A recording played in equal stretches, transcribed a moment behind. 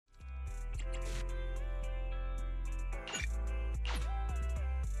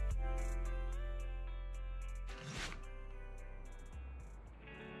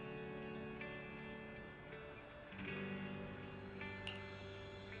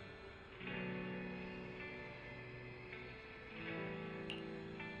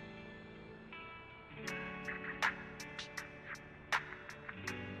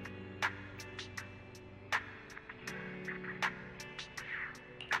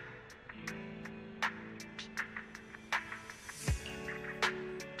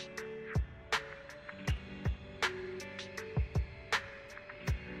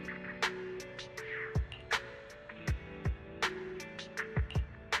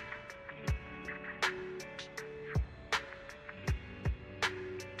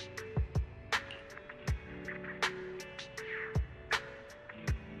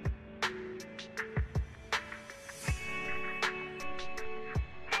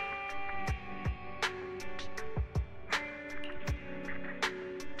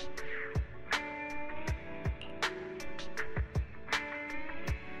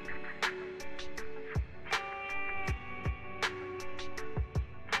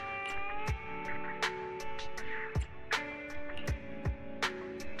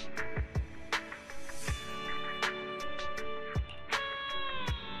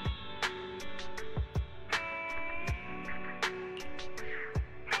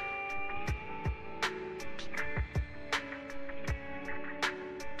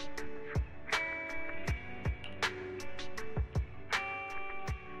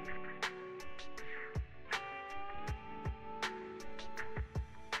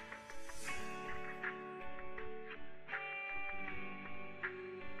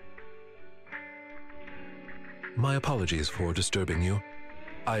My apologies for disturbing you.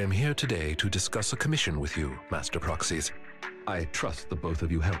 I am here today to discuss a commission with you, Master Proxies. I trust the both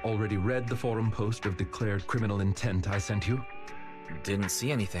of you have already read the forum post of declared criminal intent I sent you. Didn't see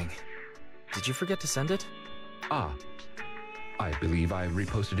anything. Did you forget to send it? Ah, I believe I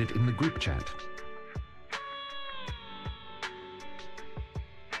reposted it in the group chat.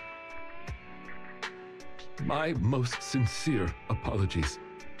 My most sincere apologies.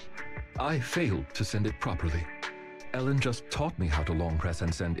 I failed to send it properly. Ellen just taught me how to long press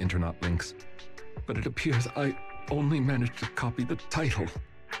and send internet links, but it appears I only managed to copy the title.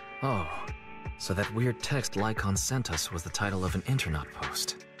 Oh, so that weird text Lycaon sent us was the title of an internet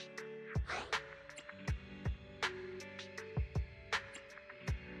post.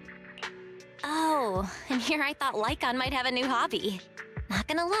 Oh, and here I thought Lycaon might have a new hobby. Not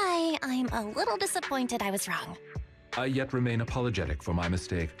gonna lie, I'm a little disappointed I was wrong. I yet remain apologetic for my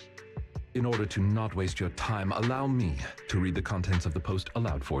mistake. In order to not waste your time, allow me to read the contents of the post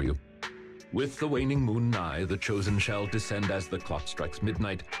aloud for you. With the waning moon nigh, the chosen shall descend as the clock strikes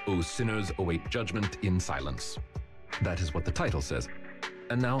midnight. O sinners, await judgment in silence. That is what the title says.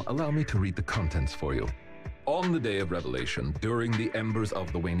 And now allow me to read the contents for you. On the day of revelation, during the embers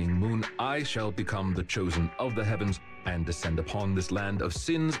of the waning moon, I shall become the chosen of the heavens and descend upon this land of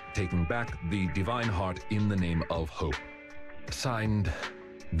sins, taking back the divine heart in the name of hope. Signed,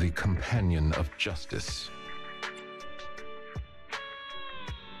 the Companion of Justice.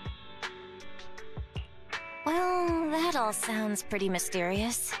 Well, that all sounds pretty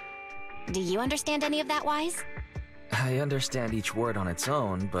mysterious. Do you understand any of that, Wise? I understand each word on its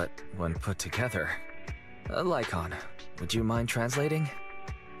own, but when put together... Lycaon, would you mind translating?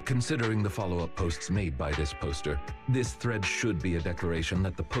 Considering the follow-up posts made by this poster, this thread should be a declaration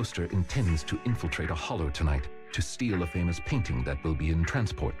that the poster intends to infiltrate a hollow tonight to steal a famous painting that will be in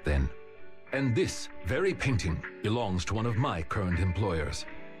transport then. And this very painting belongs to one of my current employers.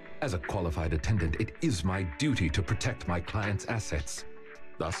 As a qualified attendant, it is my duty to protect my client's assets.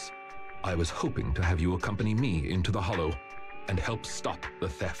 Thus, I was hoping to have you accompany me into the hollow and help stop the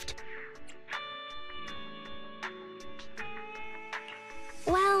theft.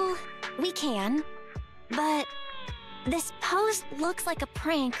 Well, we can, but this post looks like a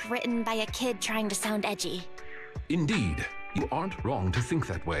prank written by a kid trying to sound edgy. Indeed, you aren't wrong to think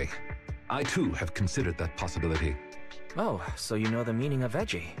that way. I too have considered that possibility. Oh, so you know the meaning of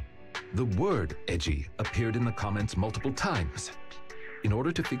edgy. The word edgy appeared in the comments multiple times. In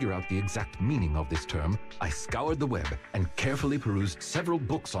order to figure out the exact meaning of this term, I scoured the web and carefully perused several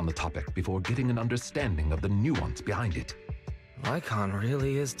books on the topic before getting an understanding of the nuance behind it. Lycaon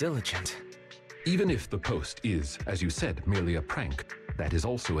really is diligent. Even if the post is, as you said, merely a prank, that is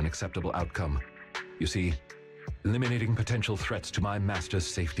also an acceptable outcome. You see, eliminating potential threats to my master's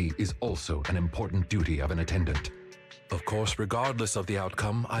safety is also an important duty of an attendant. Of course, regardless of the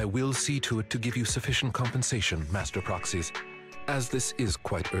outcome, I will see to it to give you sufficient compensation, Master Proxies. As this is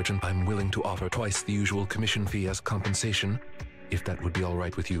quite urgent, I'm willing to offer twice the usual commission fee as compensation, if that would be all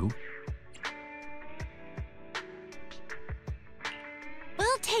right with you.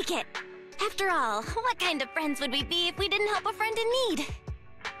 We'll take it. After all, what kind of friends would we be if we didn't help a friend in need?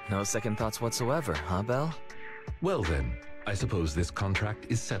 No second thoughts whatsoever, huh, Belle? Well then, I suppose this contract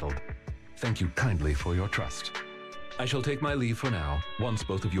is settled. Thank you kindly for your trust. I shall take my leave for now. Once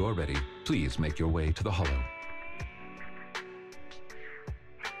both of you are ready, please make your way to the hollow.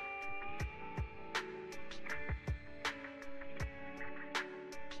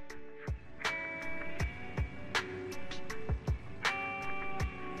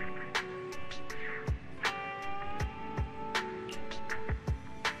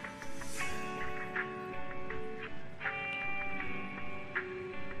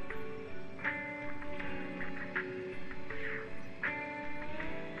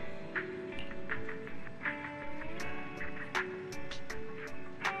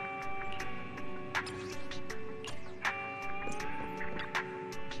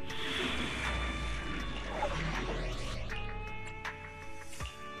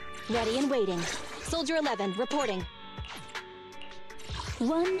 Ready and waiting. Soldier 11, reporting.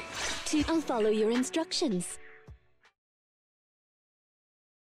 1, 2, I'll follow your instructions.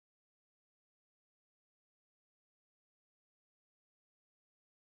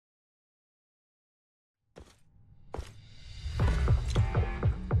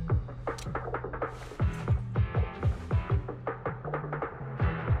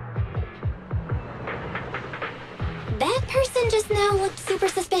 That person just now looked super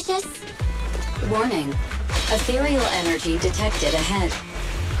suspicious. Warning. Ethereal energy detected ahead.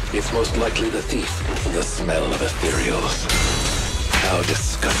 It's most likely the thief. The smell of ethereals. How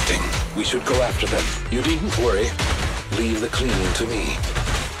disgusting. We should go after them. You needn't worry. Leave the cleaning to me.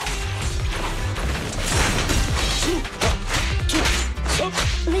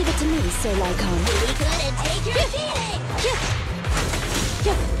 Leave it to me, Sir Lycaon. Be good and take your beating!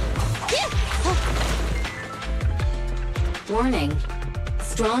 Warning.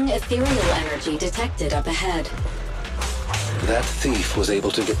 Strong ethereal energy detected up ahead. That thief was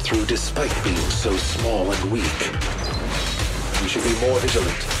able to get through despite being so small and weak. We should be more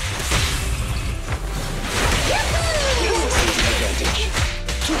vigilant. Taking advantage.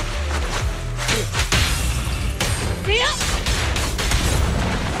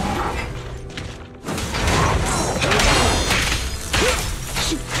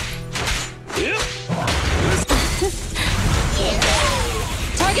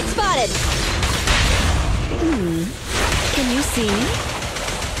 Target spotted! Can you see me?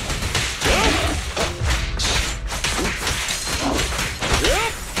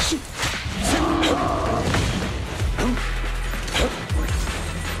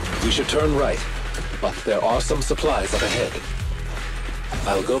 We should turn right, but there are some supplies up ahead.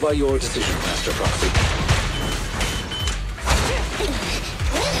 I'll go by your decision, Master Proxy.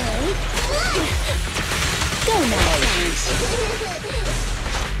 Go now.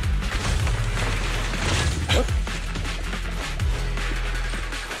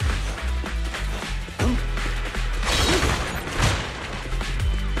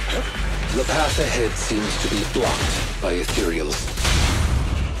 The path ahead seems to be blocked by ethereals.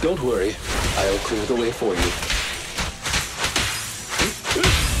 Don't worry, I'll clear the way for you.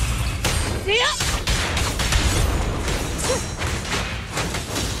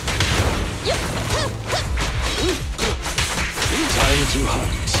 Time to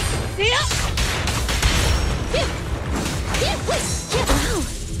hunt.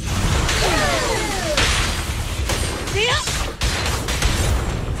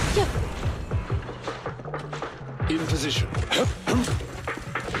 In position.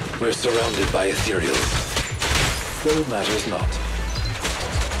 We're surrounded by ethereals. Though matters not.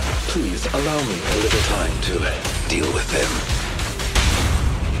 Please allow me a little time to deal with them.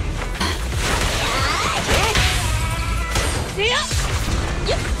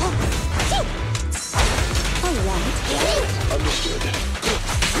 All right. Understood.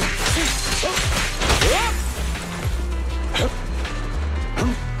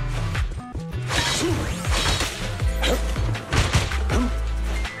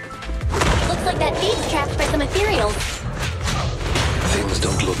 Looks like that thief's trapped by some ethereals. Things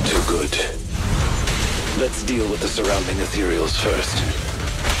don't look too good. Let's deal with the surrounding ethereals first.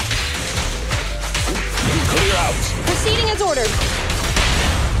 Clear out! Proceeding as ordered.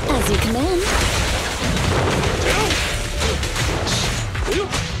 As you command.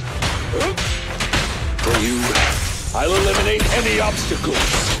 For you, I'll eliminate any obstacles.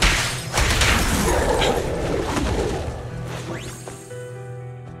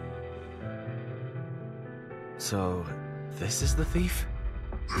 So, this is the thief?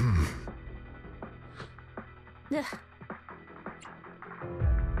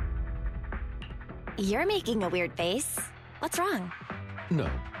 You're making a weird face. What's wrong? No,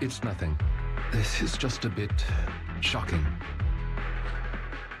 it's nothing. This is just a bit shocking.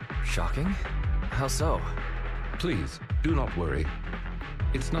 Shocking? How so? Please, do not worry.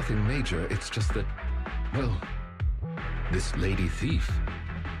 It's nothing major, it's just that, well, this lady thief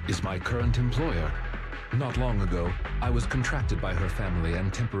is my current employer. Not long ago, I was contracted by her family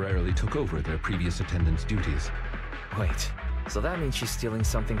and temporarily took over their previous attendant's duties. Wait, so that means she's stealing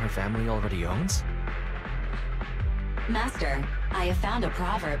something her family already owns? Master, I have found a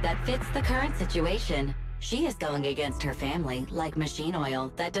proverb that fits the current situation. She is going against her family, like machine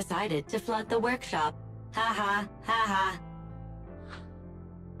oil that decided to flood the workshop. Ha ha, ha ha.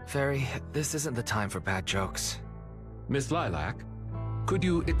 Fairy, this isn't the time for bad jokes. Miss Lilac, could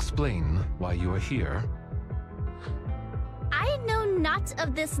you explain why you are here? I know not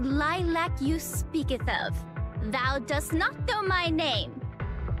of this lilac you speaketh of. Thou dost not know my name.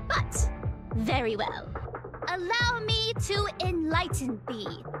 But, very well. Allow me to enlighten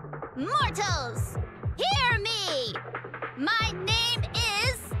thee. Mortals, hear me! My name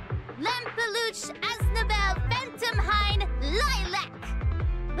is Lempeluch Asnabel Phantomhine Lilac.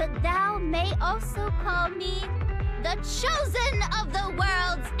 But thou may also call me the Chosen of the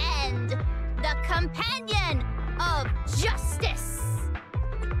World's End, the Companion of Justice.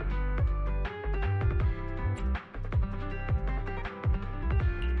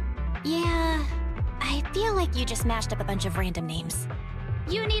 Yeah, I feel like you just mashed up a bunch of random names.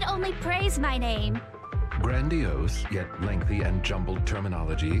 You need only praise my name. Grandiose, yet lengthy and jumbled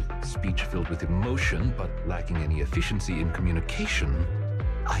terminology, speech filled with emotion but lacking any efficiency in communication.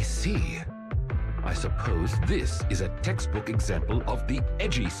 I see. I suppose this is a textbook example of the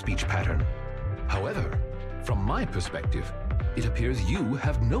edgy speech pattern. However, from my perspective, it appears you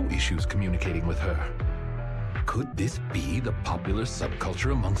have no issues communicating with her. Could this be the popular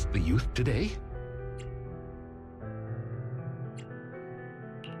subculture amongst the youth today?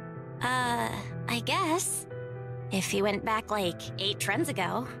 I guess. If you went back like 8 trends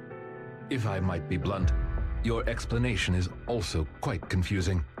ago. If I might be blunt, your explanation is also quite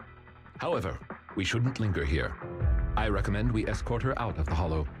confusing. However, we shouldn't linger here. I recommend we escort her out of the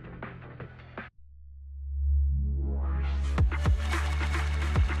hollow.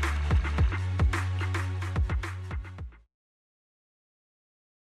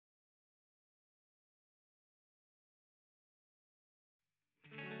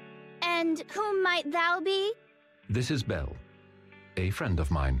 And whom might thou be? This is Belle, a friend of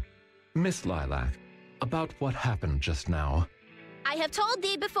mine. Miss Lilac, about what happened just now. I have told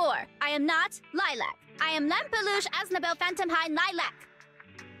thee before, I am not Lilac. I am Lampeluche Asnabel Phantomhine Lilac.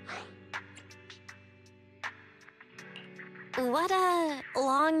 What a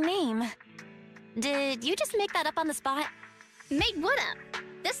long name. Did you just make that up on the spot? Made what up?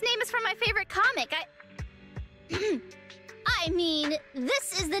 This name is from my favorite comic. I mean,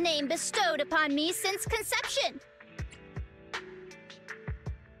 this is the name bestowed upon me since conception.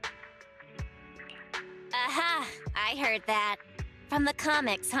 Aha, I heard that. From the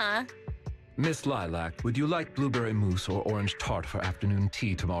comics, huh? Miss Lilac, would you like blueberry mousse or orange tart for afternoon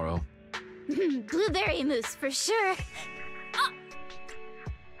tea tomorrow? Blueberry mousse, for sure. Oh.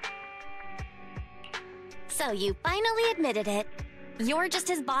 So you finally admitted it. You're just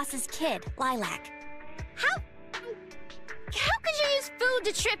his boss's kid, Lilac. How could you use food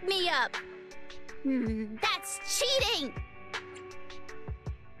to trip me up? That's cheating!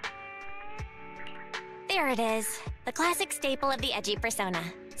 There it is. The classic staple of the edgy persona.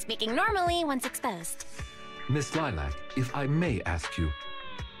 Speaking normally once exposed. Miss Lilac, if I may ask you,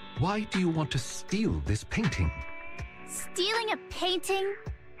 why do you want to steal this painting? Stealing a painting?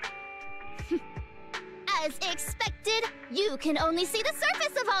 As expected, you can only see the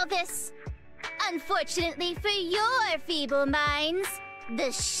surface of all this. Unfortunately for your feeble minds,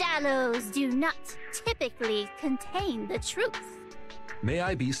 the shallows do not typically contain the truth. May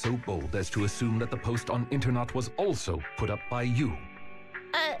I be so bold as to assume that the post on internet was also put up by you?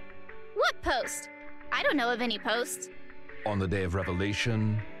 What post? I don't know of any post. On the day of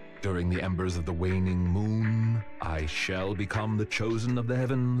revelation, during the embers of the waning moon, I shall become the chosen of the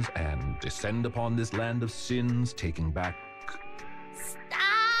heavens and descend upon this land of sins, taking back... Stop.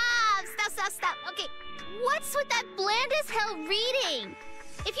 Okay, what's with that bland as hell reading?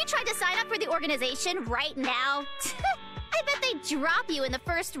 If you tried to sign up for the organization right now, I bet they'd drop you in the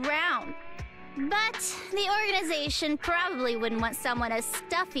first round. But the organization probably wouldn't want someone as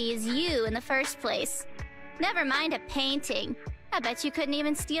stuffy as you in the first place. Never mind a painting. I bet you couldn't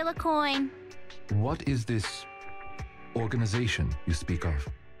even steal a coin. What is this organization you speak of?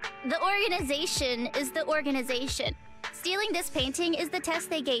 The organization is the organization. Stealing this painting is the test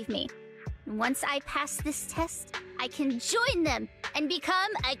they gave me. Once I pass this test, I can join them and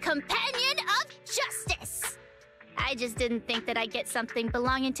become a companion of justice. I just didn't think that I'd get something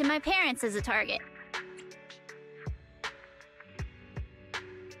belonging to my parents as a target.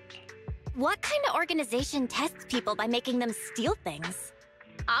 What kind of organization tests people by making them steal things?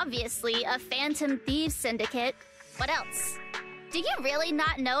 Obviously, a Phantom Thieves Syndicate. What else? Do you really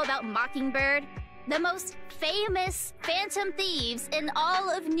not know about Mockingbird? The most famous Phantom Thieves in all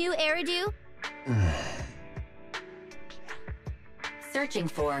of New Eridu? Searching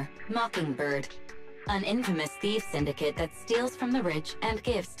for Mockingbird, an infamous thief syndicate that steals from the rich and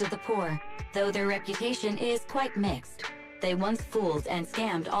gives to the poor. Though their reputation is quite mixed, they once fooled and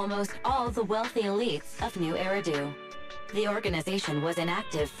scammed almost all the wealthy elites of New Eridu. The organization was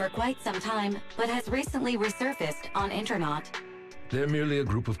inactive for quite some time, but has recently resurfaced on Internet. They're merely a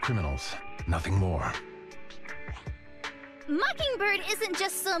group of criminals, nothing more. Mockingbird isn't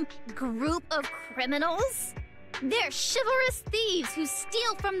just some group of criminals. They're chivalrous thieves who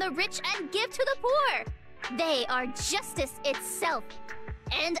steal from the rich and give to the poor. They are justice itself.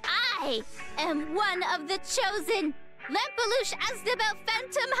 And I am one of the chosen, Lampeluche Asnabel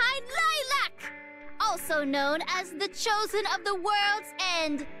Phantomhine Lilac, also known as the chosen of the world's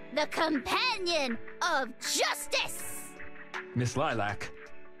end, the companion of justice. Miss Lilac.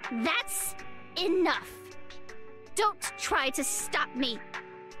 That's enough. Don't try to stop me.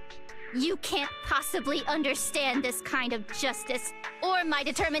 You can't possibly understand this kind of justice, or my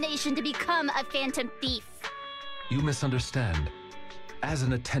determination to become a phantom thief. You misunderstand. As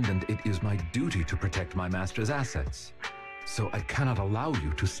an attendant, it is my duty to protect my master's assets. So I cannot allow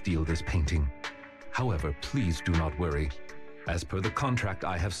you to steal this painting. However, please do not worry. As per the contract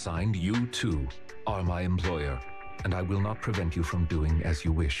I have signed, you too are my employer, and I will not prevent you from doing as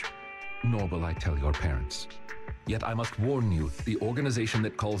you wish, nor will I tell your parents. Yet I must warn you, the organization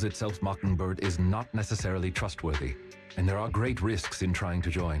that calls itself Mockingbird is not necessarily trustworthy, and there are great risks in trying to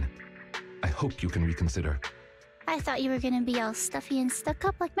join. I hope you can reconsider. I thought you were gonna be all stuffy and stuck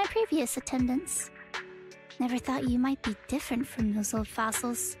up like my previous attendants. Never thought you might be different from those old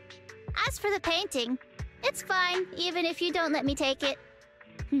fossils. As for the painting, it's fine, even if you don't let me take it.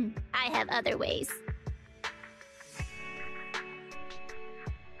 I have other ways.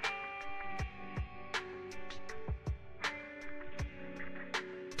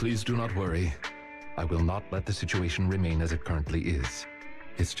 Please do not worry. I will not let the situation remain as it currently is.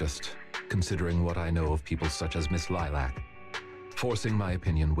 It's just considering what I know of people such as Miss Lilac. Forcing my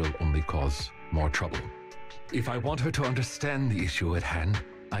opinion will only cause more trouble. If I want her to understand the issue at hand,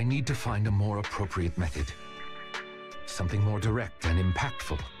 I need to find a more appropriate method. Something more direct and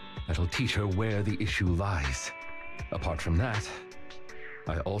impactful that'll teach her where the issue lies. Apart from that,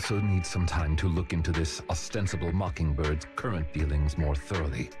 I also need some time to look into this ostensible Mockingbird's current dealings more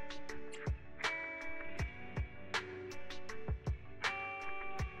thoroughly.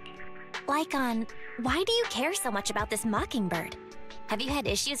 Lycaon, why do you care so much about this Mockingbird? Have you had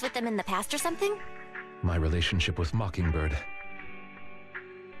issues with them in the past or something? My relationship with Mockingbird.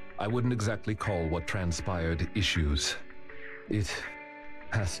 I wouldn't exactly call what transpired issues. It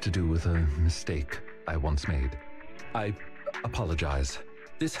has to do with a mistake I once made. I apologize.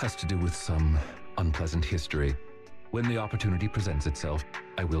 This has to do with some unpleasant history. When the opportunity presents itself,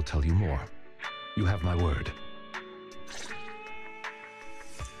 I will tell you more. You have my word.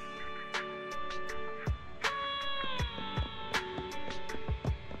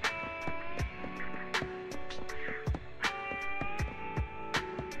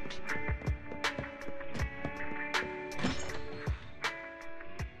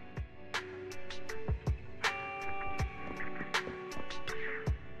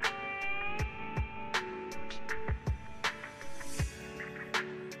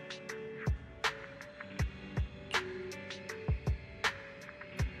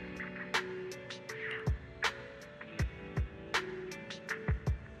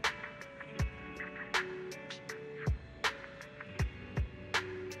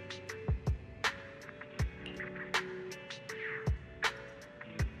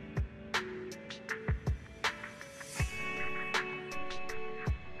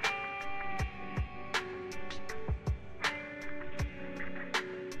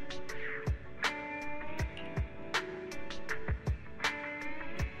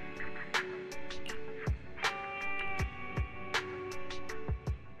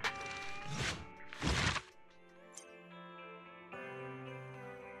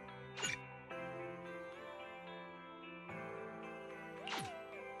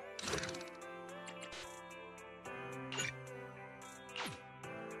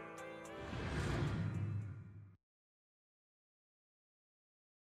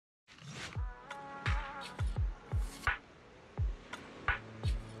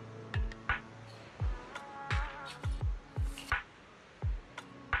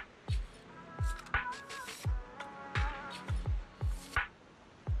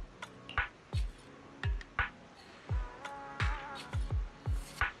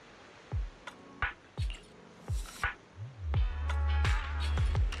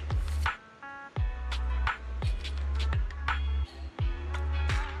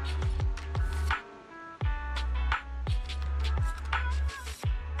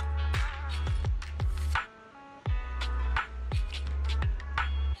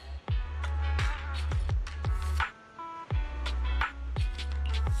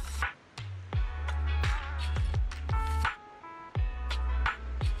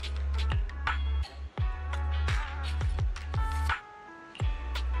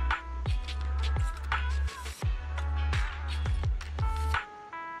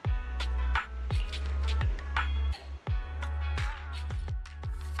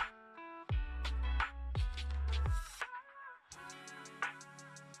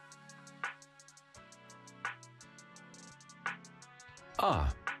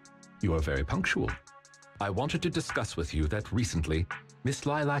 Ah, you are very punctual. I wanted to discuss with you that recently, Miss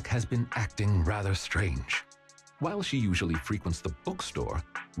Lilac has been acting rather strange. While she usually frequents the bookstore,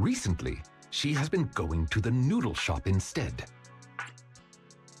 recently, she has been going to the noodle shop instead.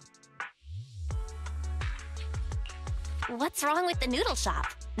 What's wrong with the noodle shop?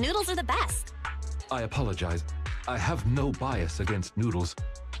 Noodles are the best. I apologize. I have no bias against noodles.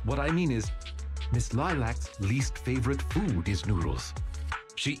 What I mean is, Miss Lilac's least favorite food is noodles.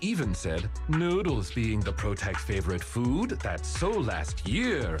 She even said, noodles being the Protag's favorite food, that's so last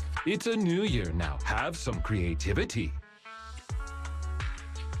year. It's a new year now. Have some creativity.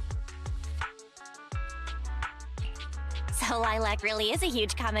 So Lilac really is a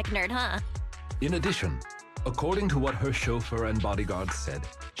huge comic nerd, huh? In addition, according to what her chauffeur and bodyguards said,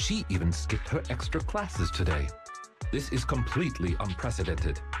 she even skipped her extra classes today. This is completely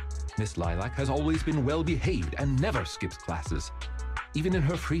unprecedented. Miss Lilac has always been well-behaved and never skips classes. Even in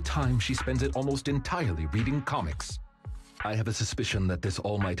her free time, she spends it almost entirely reading comics. I have a suspicion that this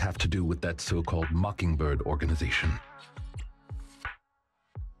all might have to do with that so-called Mockingbird organization.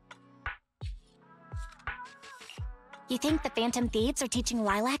 You think the Phantom Thieves are teaching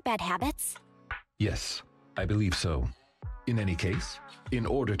Lilac bad habits? Yes, I believe so. In any case, in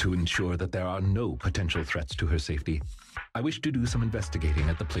order to ensure that there are no potential threats to her safety, I wish to do some investigating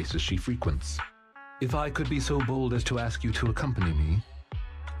at the places she frequents. If I could be so bold as to ask you to accompany me,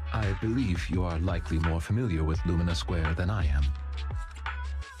 I believe you are likely more familiar with Lumina Square than I am.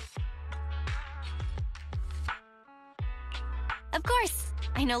 Of course!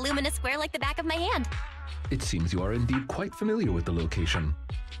 I know Lumina Square like the back of my hand. It seems you are indeed quite familiar with the location.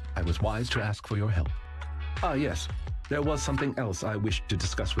 I was wise to ask for your help. Ah, yes. There was something else I wished to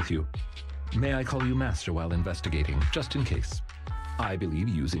discuss with you. May I call you Master while investigating, just in case? I believe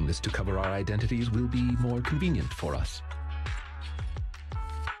using this to cover our identities will be more convenient for us.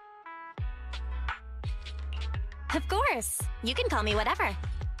 Of course! You can call me whatever.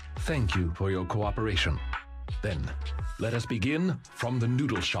 Thank you for your cooperation. Then, let us begin from the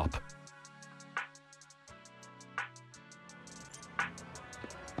noodle shop.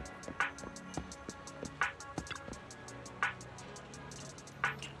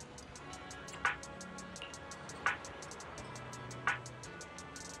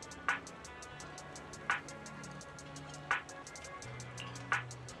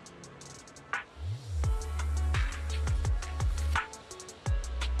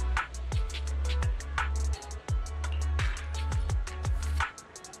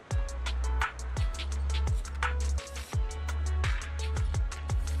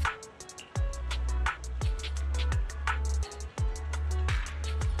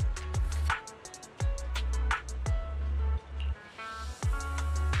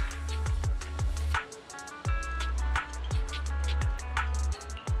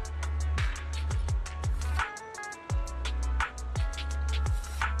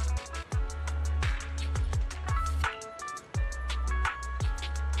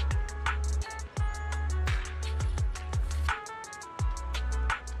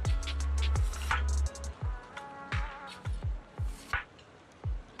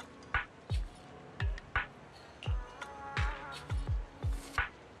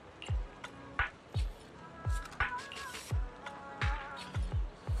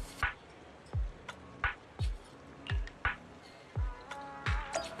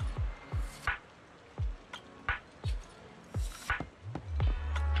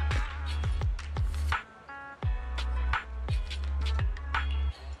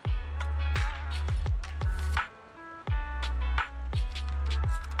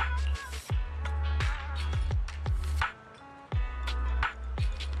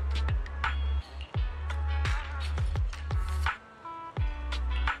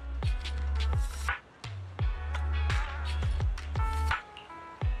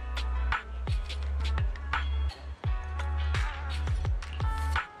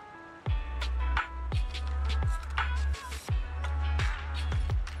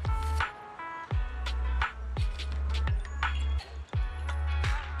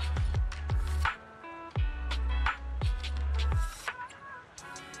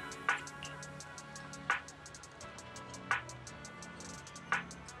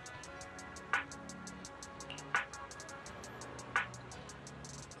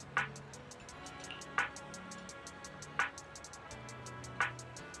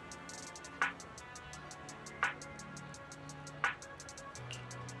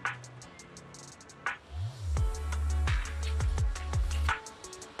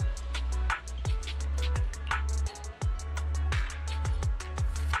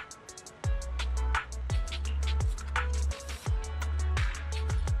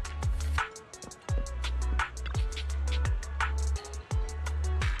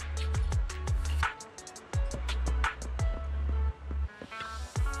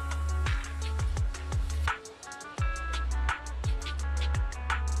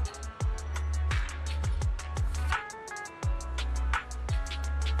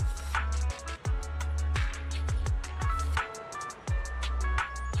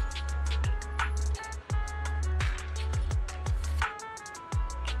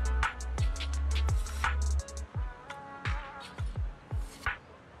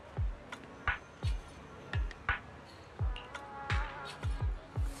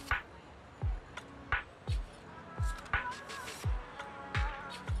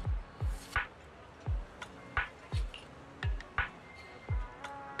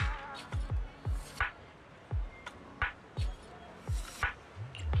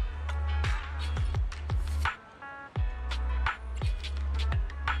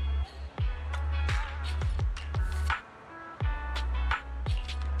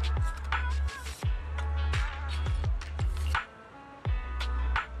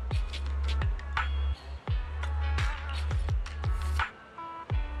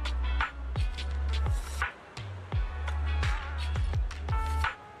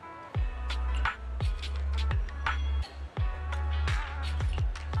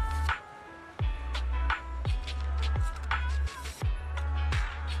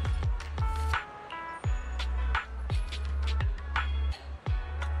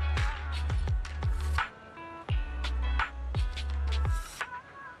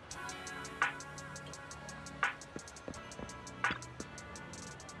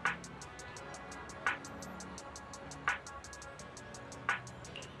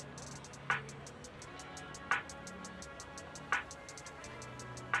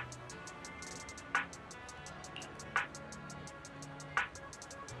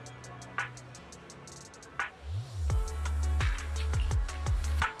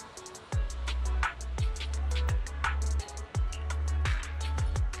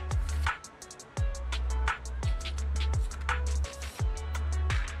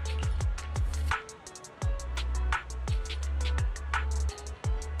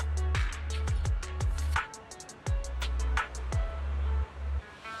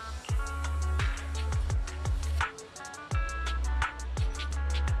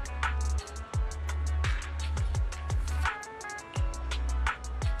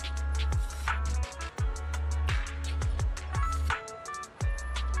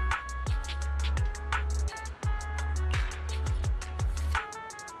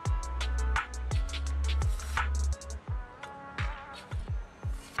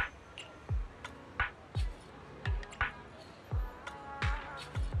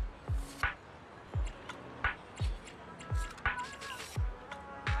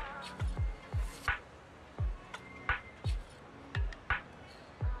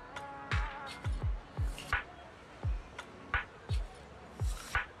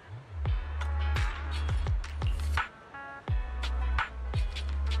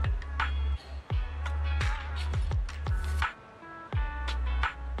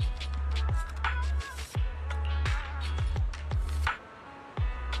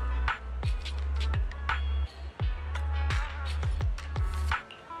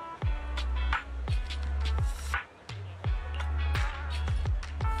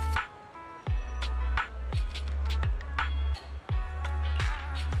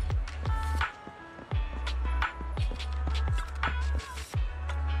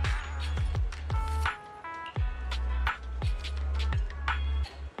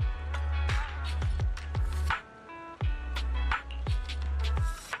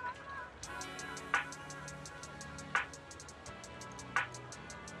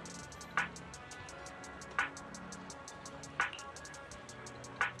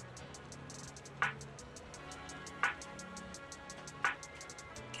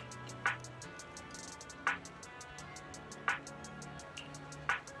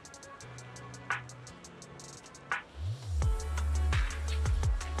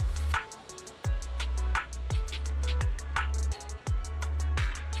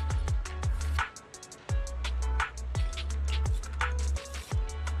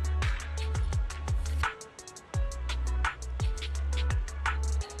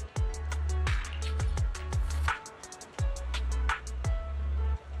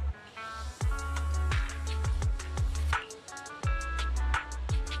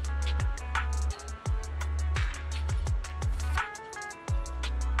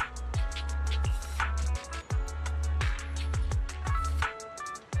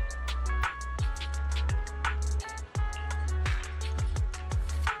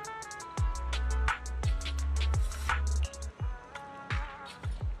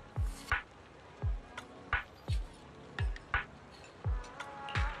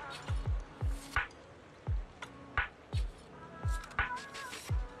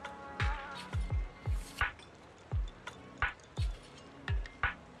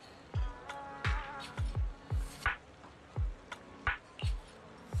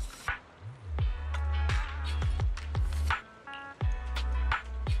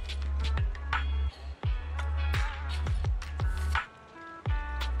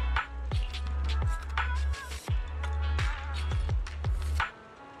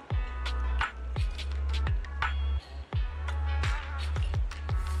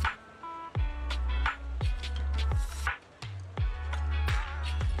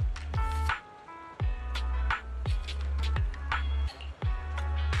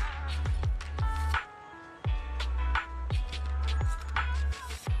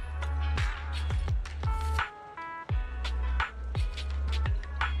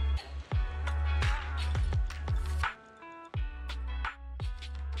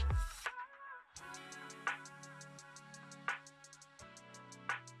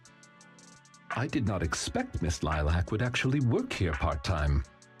 I did not expect Miss Lilac would actually work here part-time.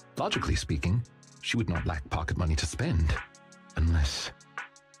 Logically speaking, she would not lack pocket money to spend. Unless...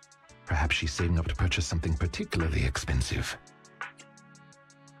 perhaps she's saving up to purchase something particularly expensive.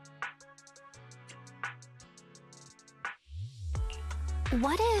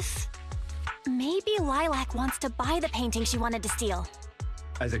 What if... maybe Lilac wants to buy the painting she wanted to steal?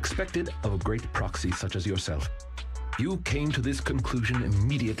 As expected of a great proxy such as yourself, you came to this conclusion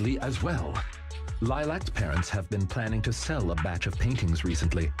immediately as well. Lilac's parents have been planning to sell a batch of paintings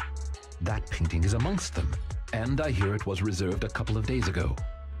recently. That painting is amongst them, and I hear it was reserved a couple of days ago.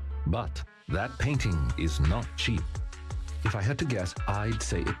 But that painting is not cheap. If I had to guess, I'd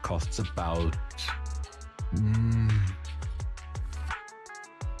say it costs about...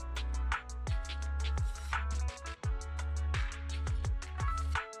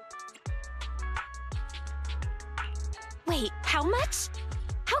 Wait, how much?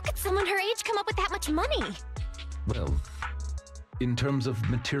 How could someone her age come up with that much money? Well, in terms of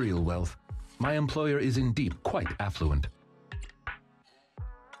material wealth, my employer is indeed quite affluent.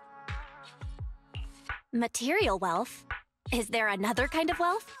 Material wealth? Is there another kind of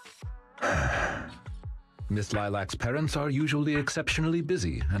wealth? Miss Lilac's parents are usually exceptionally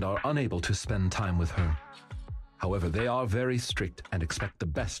busy and are unable to spend time with her. However, they are very strict and expect the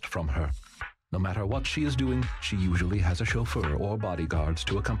best from her. No matter what she is doing, she usually has a chauffeur or bodyguards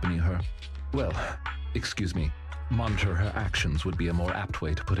to accompany her. Well, excuse me, monitor her actions would be a more apt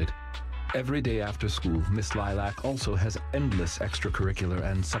way to put it. Every day after school, Miss Lilac also has endless extracurricular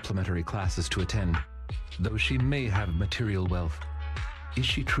and supplementary classes to attend. Though she may have material wealth, is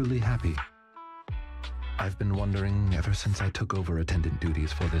she truly happy? I've been wondering ever since I took over attendant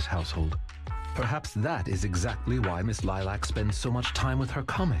duties for this household. Perhaps that is exactly why Miss Lilac spends so much time with her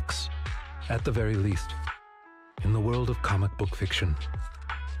comics. At the very least, in the world of comic book fiction,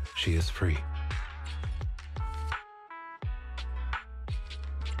 she is free.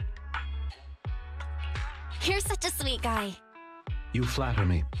 You're such a sweet guy. You flatter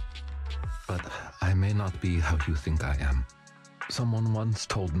me, but I may not be how you think I am. Someone once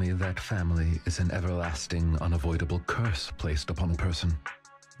told me that family is an everlasting, unavoidable curse placed upon a person.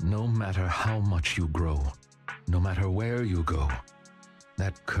 No matter how much you grow, no matter where you go,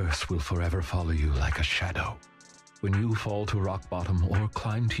 that curse will forever follow you like a shadow. When you fall to rock bottom or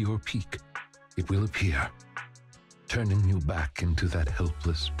climb to your peak, it will appear, turning you back into that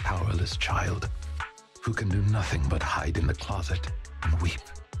helpless, powerless child who can do nothing but hide in the closet and weep.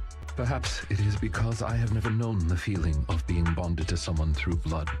 Perhaps it is because I have never known the feeling of being bonded to someone through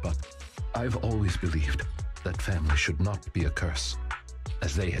blood, but I've always believed that family should not be a curse,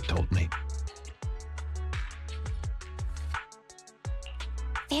 as they had told me.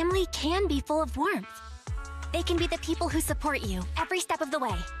 Family can be full of warmth. They can be the people who support you every step of the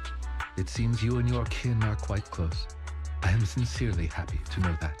way. It seems you and your kin are quite close. I am sincerely happy to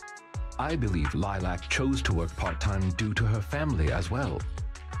know that. I believe Lilac chose to work part-time due to her family as well.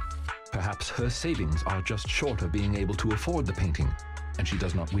 Perhaps her savings are just short of being able to afford the painting, and she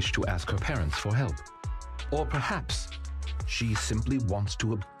does not wish to ask her parents for help. Or perhaps she simply wants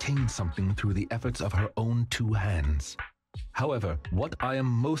to obtain something through the efforts of her own two hands. However, what I am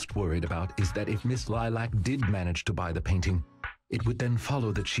most worried about is that if Miss Lilac did manage to buy the painting, it would then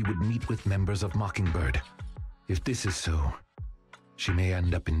follow that she would meet with members of Mockingbird. If this is so, she may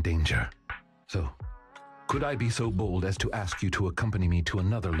end up in danger. So, could I be so bold as to ask you to accompany me to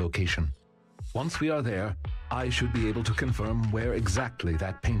another location? Once we are there, I should be able to confirm where exactly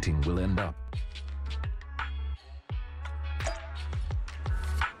that painting will end up.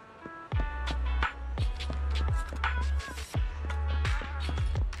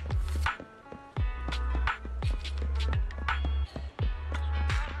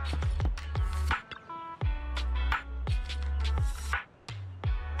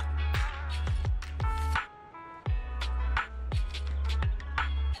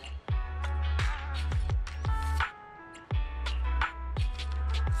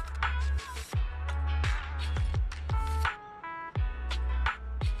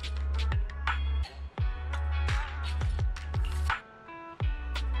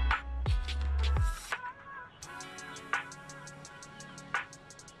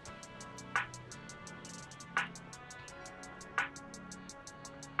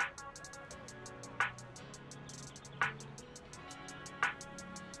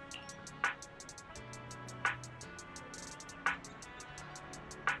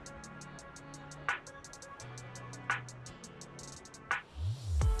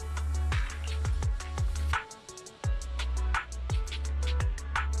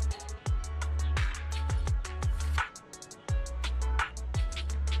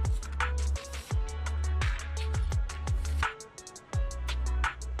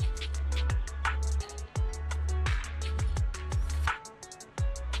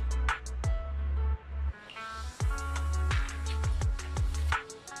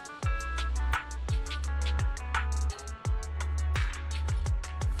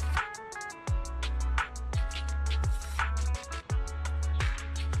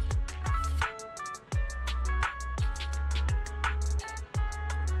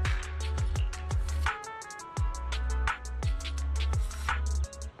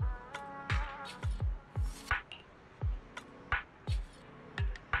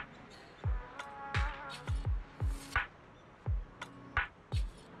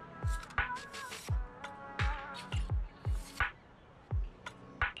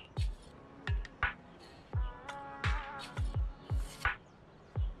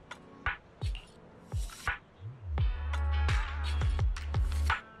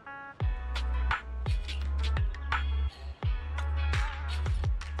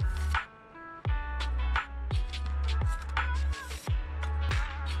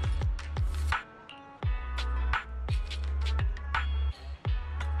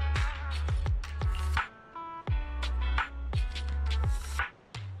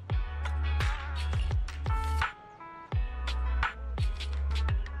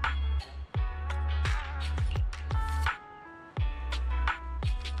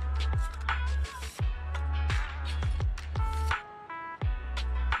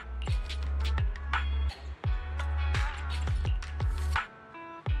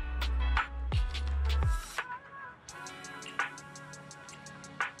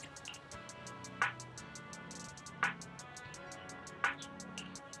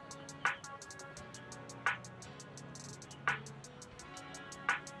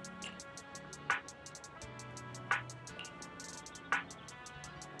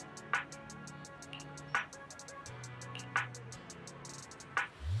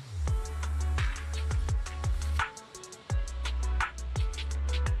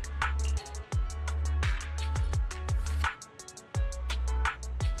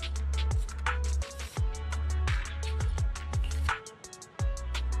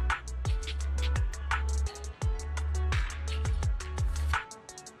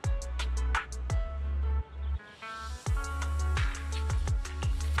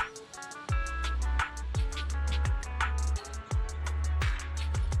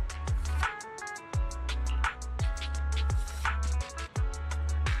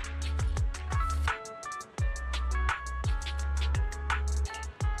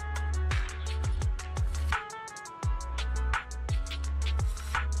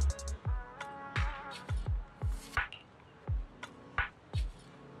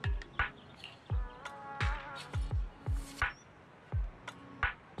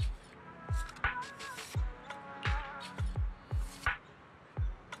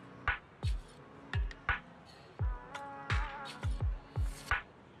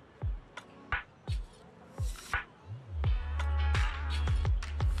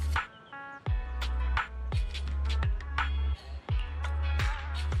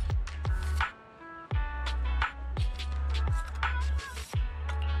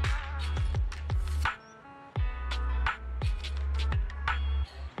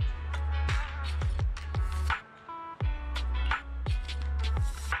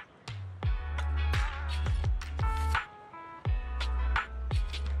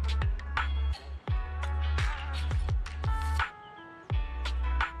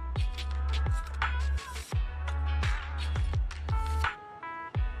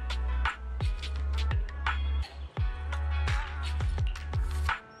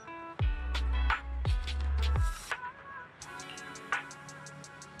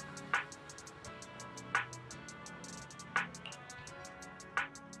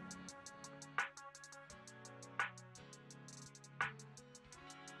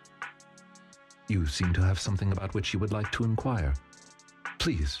 You seem to have something about which you would like to inquire.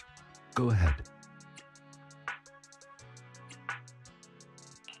 Please, go ahead.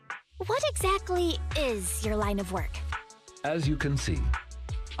 What exactly is your line of work? As you can see,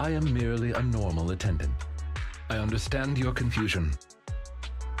 I am merely a normal attendant. I understand your confusion.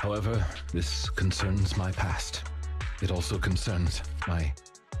 However, this concerns my past. It also concerns my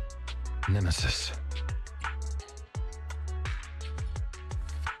nemesis.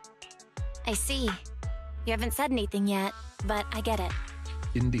 I see. You haven't said anything yet, but I get it.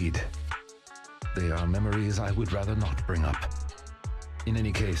 Indeed. They are memories I would rather not bring up. In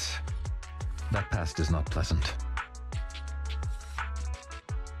any case, that past is not pleasant.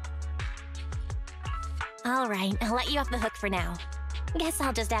 All right, I'll let you off the hook for now. Guess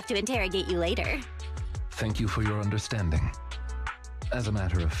I'll just have to interrogate you later. Thank you for your understanding. As a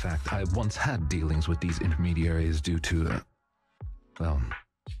matter of fact, I once had dealings with these intermediaries due to, well,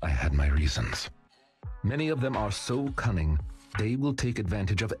 I had my reasons. Many of them are so cunning, they will take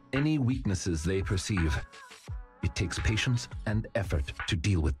advantage of any weaknesses they perceive. It takes patience and effort to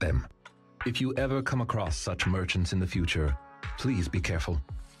deal with them. If you ever come across such merchants in the future, please be careful.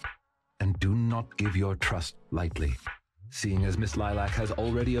 And do not give your trust lightly. Seeing as Miss Lilac has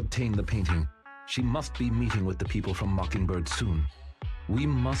already obtained the painting, she must be meeting with the people from Mockingbird soon. We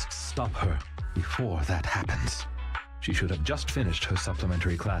must stop her before that happens. She should have just finished her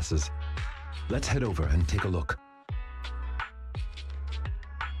supplementary classes. Let's head over and take a look.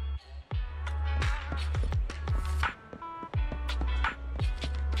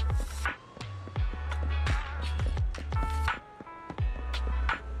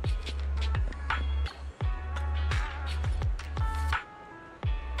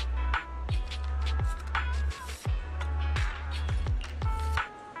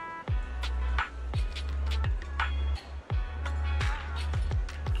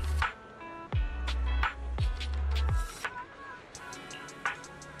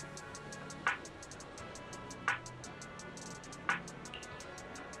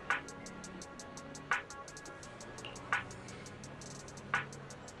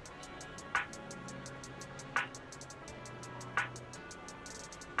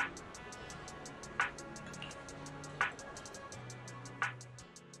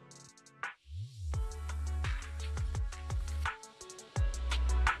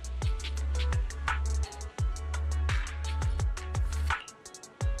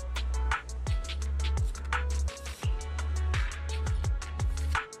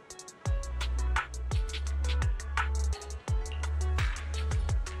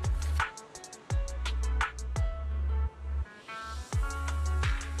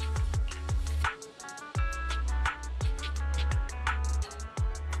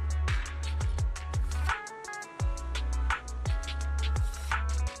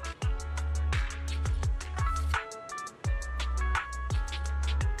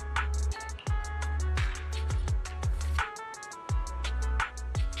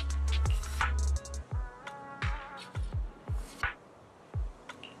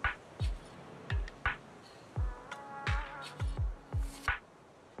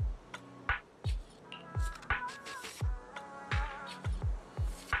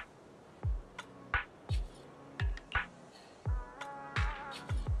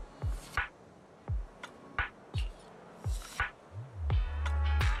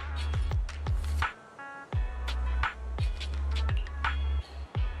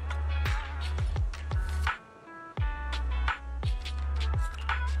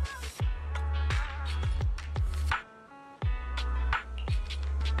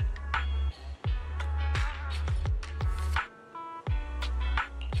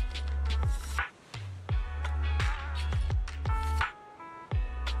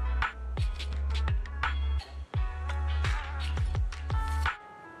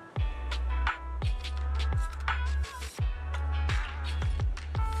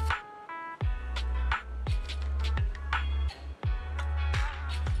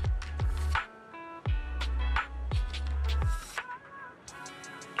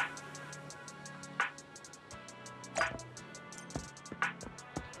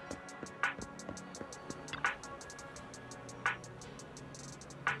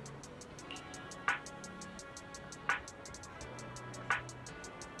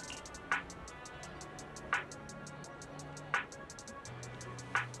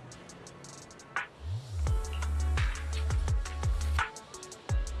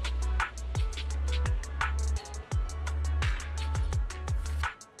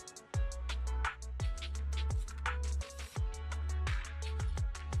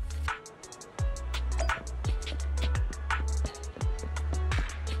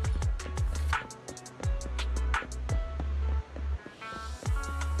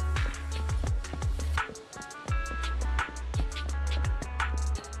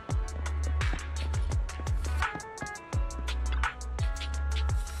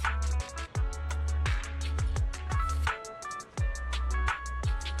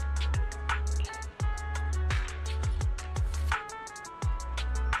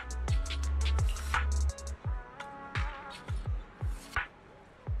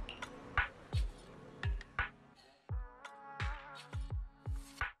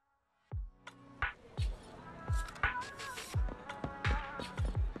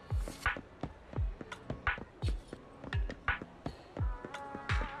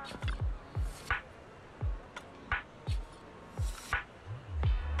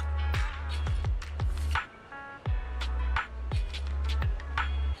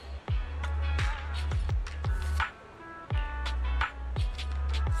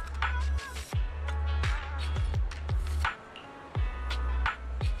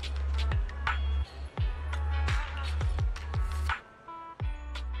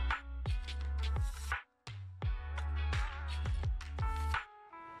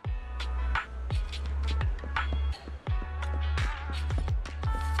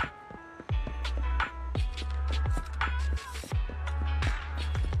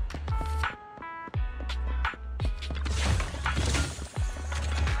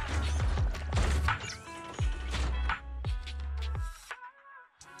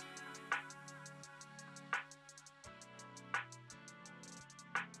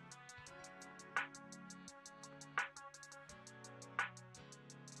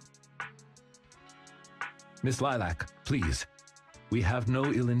 Miss Lilac, please. We have no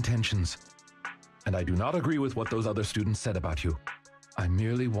ill intentions. And I do not agree with what those other students said about you. I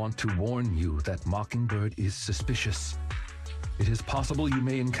merely want to warn you that Mockingbird is suspicious. It is possible you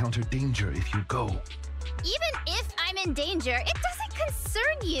may encounter danger if you go. Even if I'm in danger, it doesn't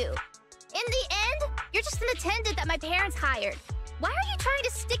concern you. In the end, you're just an attendant that my parents hired. Why are you trying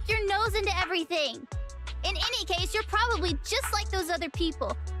to stick your nose into everything? In any case, you're probably just like those other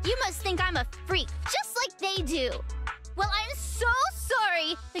people. You must think I'm a freak, just like they do. Well, I'm so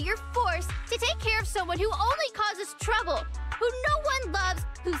sorry that you're forced to take care of someone who only causes trouble, who no one loves,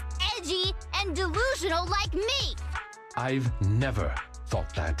 who's edgy and delusional like me. I've never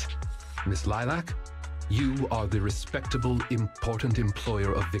thought that. Miss Lilac, you are the respectable, important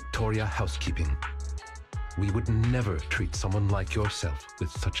employer of Victoria Housekeeping. We would never treat someone like yourself with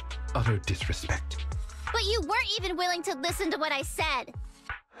such utter disrespect. But you weren't even willing to listen to what I said.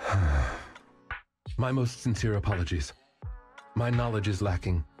 My most sincere apologies. My knowledge is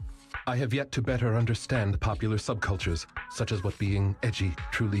lacking. I have yet to better understand popular subcultures, such as what being edgy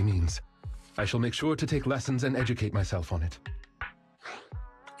truly means. I shall make sure to take lessons and educate myself on it.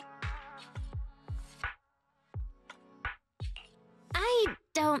 I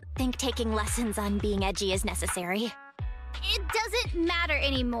don't think taking lessons on being edgy is necessary. It doesn't matter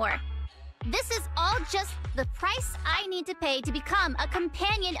anymore. This is all just the price I need to pay to become a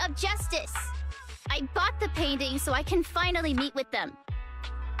companion of justice. I bought the painting so I can finally meet with them.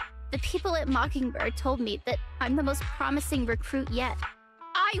 The people at Mockingbird told me that I'm the most promising recruit yet.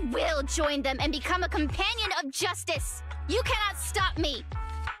 I will join them and become a companion of justice. You cannot stop me.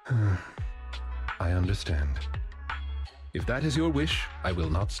 I understand. If that is your wish, I will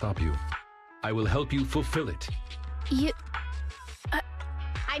not stop you. I will help you fulfill it.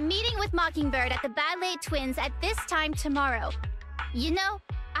 I'm meeting with Mockingbird at the Ballet Twins at this time tomorrow. You know,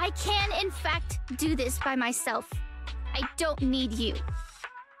 I can in fact do this by myself. I don't need you.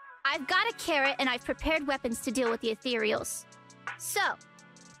 I've got a carrot and I've prepared weapons to deal with the ethereals. So,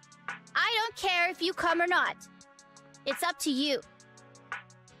 I don't care if you come or not. It's up to you.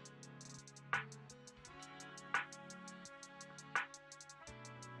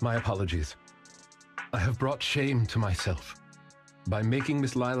 My apologies. I have brought shame to myself. By making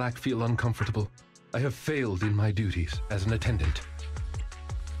Miss Lilac feel uncomfortable, I have failed in my duties as an attendant.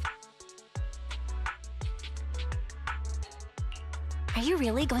 Are you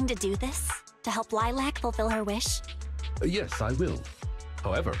really going to do this? To help Lilac fulfill her wish? Yes, I will.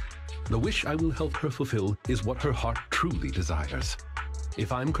 However, the wish I will help her fulfill is what her heart truly desires.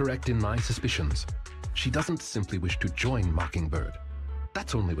 If I'm correct in my suspicions, she doesn't simply wish to join Mockingbird.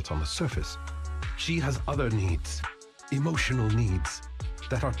 That's only what's on the surface. She has other needs, emotional needs,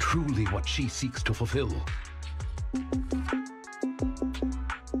 that are truly what she seeks to fulfill.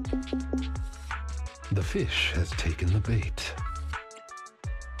 The fish has taken the bait.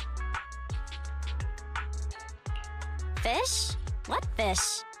 Fish? What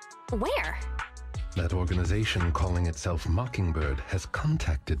fish? Where? That organization calling itself Mockingbird has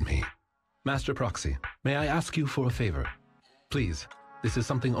contacted me. Master Proxy, may I ask you for a favor? Please, this is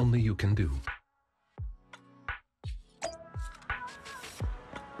something only you can do.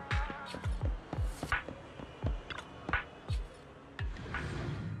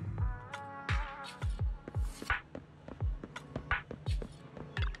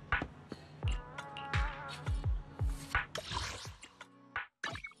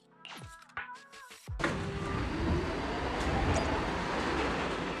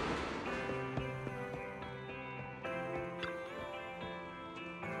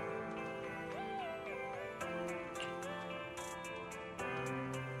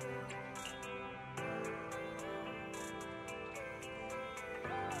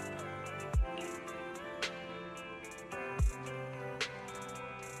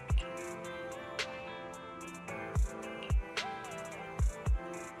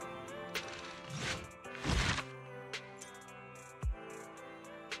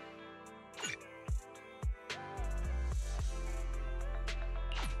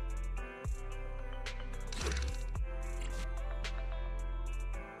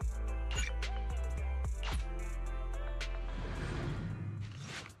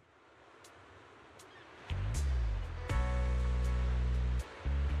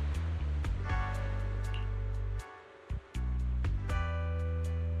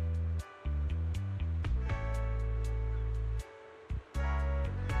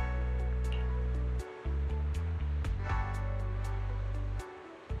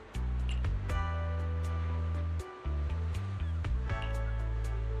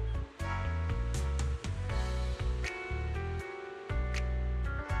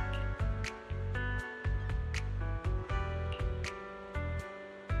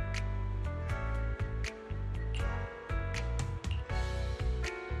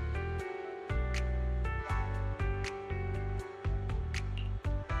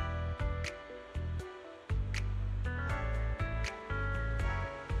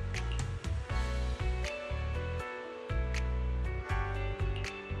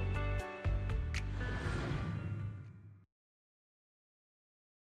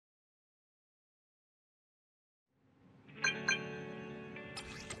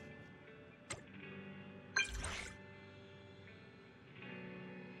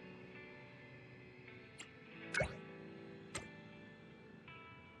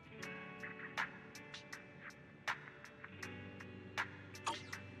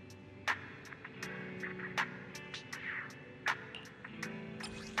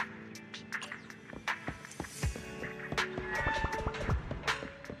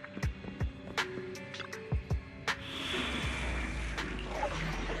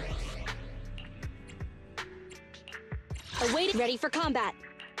 Awaiting. Ready for combat.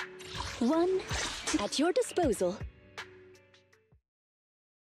 1, 2, at your disposal.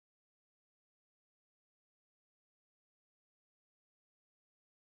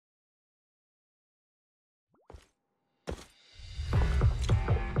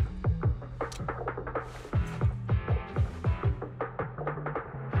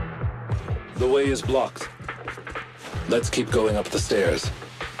 The way is blocked. Let's keep going up the stairs.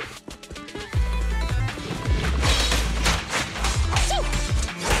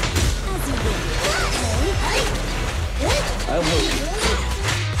 I'll help you.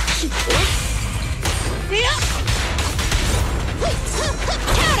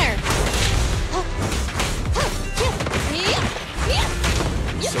 Counter!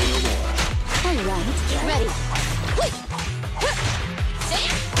 Say no more. All right. Ready.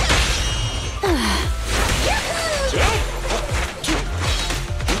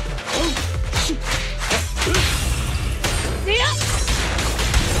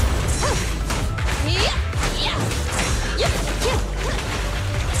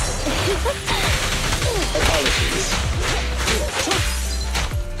 Apologies.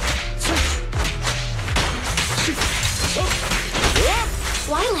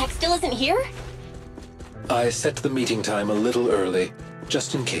 Lilac still isn't here? I set the meeting time a little early,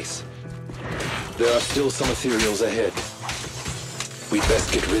 just in case. There are still some ethereals ahead. We'd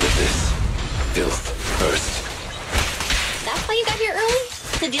best get rid of this filth first. That's why you got here early?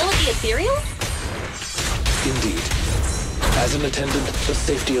 To deal with the ethereals? Indeed. As an attendant, the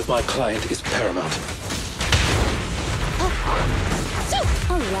safety of my client is paramount.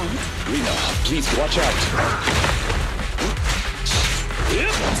 All right. Rena, please watch out.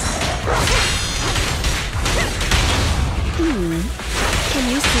 Can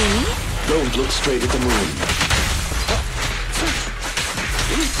you see? Don't look straight at the moon.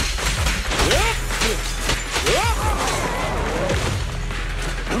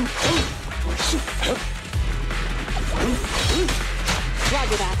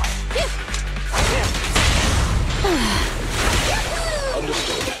 Roger that.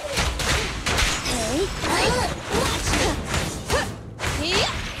 Understood.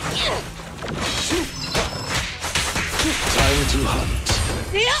 Time to hunt.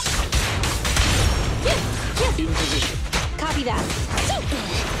 In position. Copy that.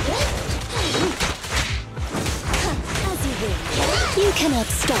 As you will. You cannot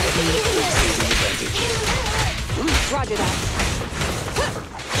stop me. Taking advantage. Roger that.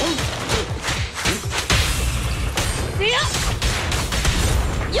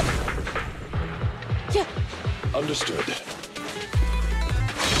 Understood.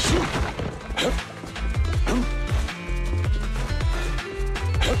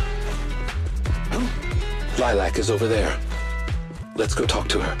 Lilac is over there. Let's go talk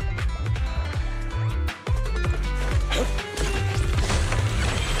to her.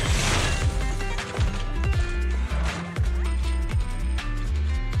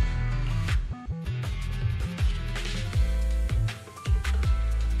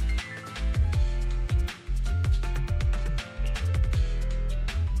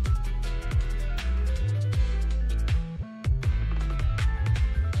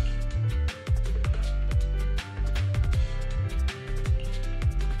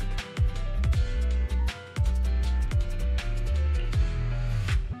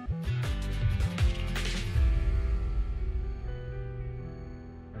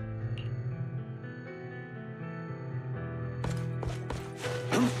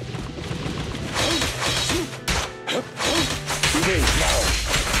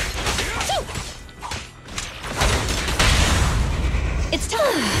 It's time.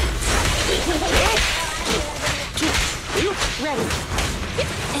 Ready.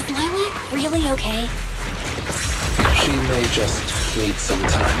 Is Lilac really okay? She may just need some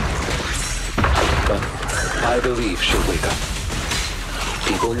time. But I believe she'll wake up.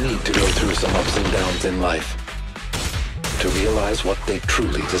 People need to go through some ups and downs in life to realize what they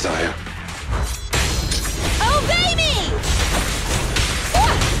truly desire. Obey me!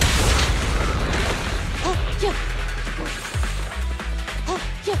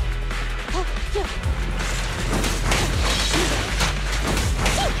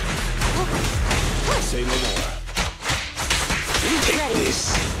 Say no more. Take this.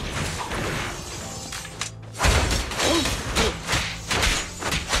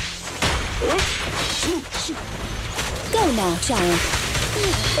 Go now, child.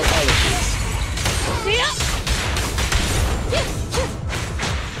 Apologies.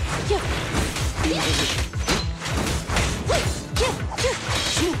 In position.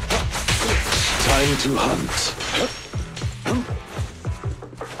 Time to hunt.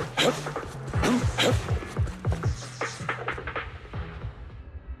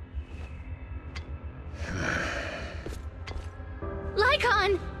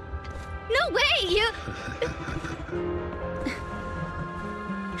 No way, you...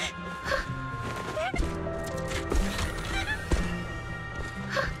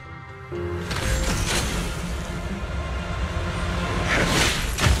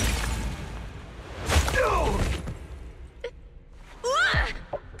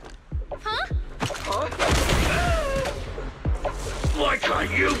 Why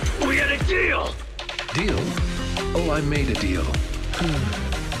can't you? We had a deal! Deal? Oh, I made a deal.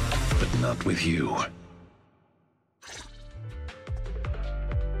 But not with you.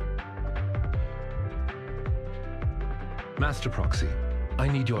 Master Proxy, I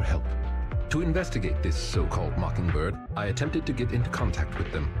need your help. To investigate this so-called Mockingbird, I attempted to get into contact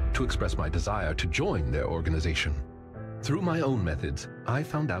with them to express my desire to join their organization. Through my own methods, I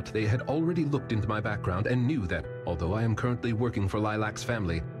found out they had already looked into my background and knew that, although I am currently working for Lilac's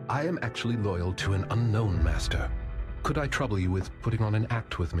family, I am actually loyal to an unknown master. Could I trouble you with putting on an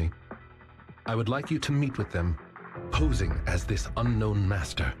act with me? I would like you to meet with them, posing as this unknown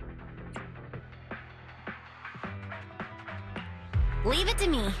master. Leave it to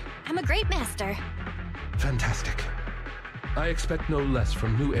me. I'm a great master. Fantastic. I expect no less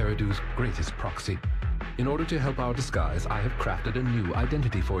from New Eridu's greatest proxy. In order to help our disguise, I have crafted a new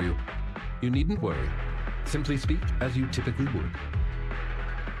identity for you. You needn't worry. Simply speak as you typically would.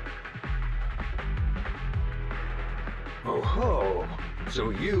 Oh ho!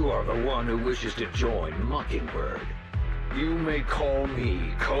 So you are the one who wishes to join Mockingbird. You may call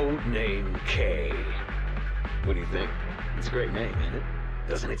me Codename K. What do you think? It's a great name, isn't it?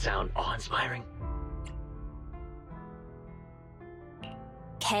 Doesn't it sound awe-inspiring?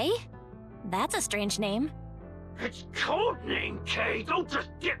 K? That's a strange name. It's Codename K! Don't just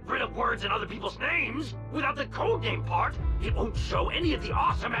get rid of words in other people's names! Without the codename part, it won't show any of the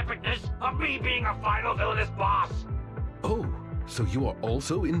awesome epicness of me being a final villainous boss! Oh, so you are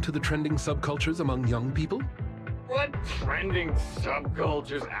also into the trending subcultures among young people? What trending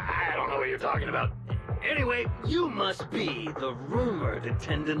subcultures? I don't know what you're talking about. Anyway, you must be the rumored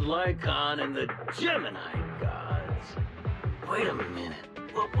attendant Lycaon and the Gemini gods. Wait a minute.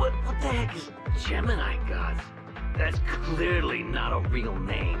 What the heck is Gemini gods? That's clearly not a real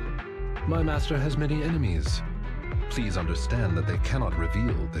name. My master has many enemies. Please understand that they cannot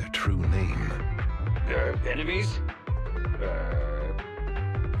reveal their true name. Enemies?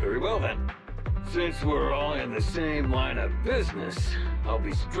 Very well then. Since we're all in the same line of business, I'll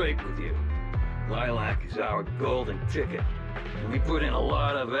be straight with you. Lilac is our golden ticket, and we put in a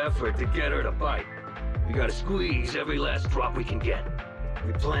lot of effort to get her to bite. We gotta squeeze every last drop we can get.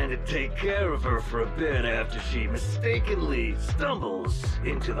 We plan to take care of her for a bit after she mistakenly stumbles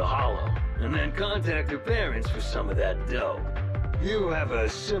into the Hollow, and then contact her parents for some of that dough. You have a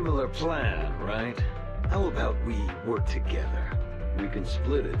similar plan, right? How about we work together? We can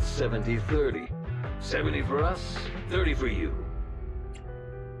split it 70-30. 70 for us, 30 for you.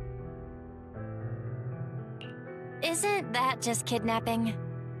 Isn't that just kidnapping?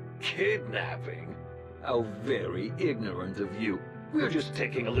 Kidnapping? How very ignorant of you. We're just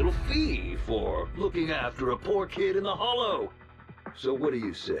taking a little fee for looking after a poor kid in the Hollow. So what do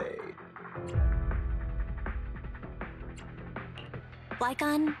you say?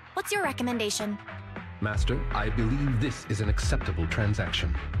 Lycaon, what's your recommendation? Master, I believe this is an acceptable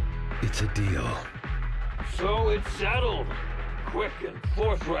transaction. It's a deal. So it's settled. Quick and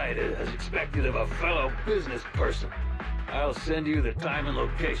forthright as expected of a fellow business person. I'll send you the time and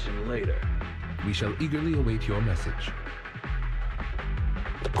location later. We shall eagerly await your message.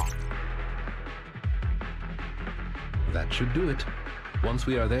 That should do it. Once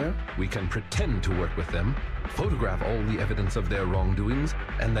we are there, we can pretend to work with them, photograph all the evidence of their wrongdoings,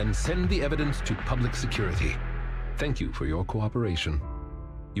 and then send the evidence to public security. Thank you for your cooperation.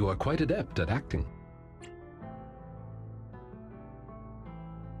 You are quite adept at acting.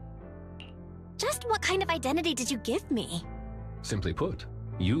 Just what kind of identity did you give me? Simply put,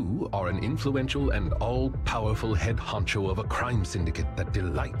 you are an influential and all-powerful head honcho of a crime syndicate that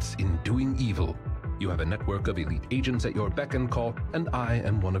delights in doing evil. You have a network of elite agents at your beck and call, and I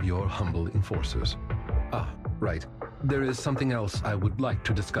am one of your humble enforcers. Ah, right. There is something else I would like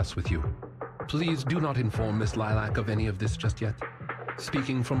to discuss with you. Please do not inform Miss Lilac of any of this just yet.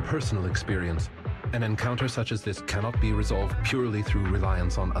 Speaking from personal experience, an encounter such as this cannot be resolved purely through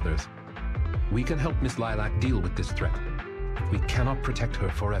reliance on others. We can help Miss Lilac deal with this threat. We cannot protect her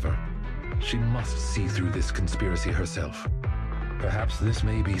forever. She must see through this conspiracy herself. Perhaps this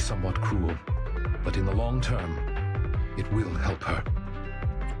may be somewhat cruel, but in the long term, it will help her.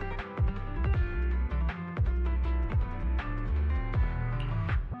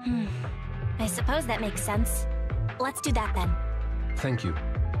 I suppose that makes sense. Let's do that then. Thank you.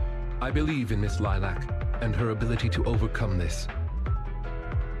 I believe in Miss Lilac and her ability to overcome this.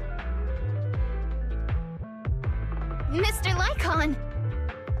 Mr. Lycaon,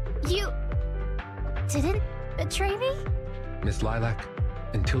 you didn't betray me? Miss Lilac,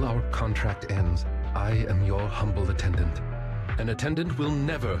 until our contract ends, I am your humble attendant. An attendant will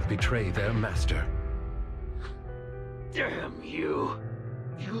never betray their master. Damn you!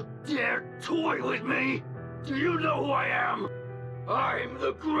 You dare toy with me? Do you know who I am? I'm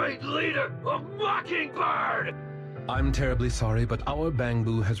the great leader of Mockingbird! I'm terribly sorry, but our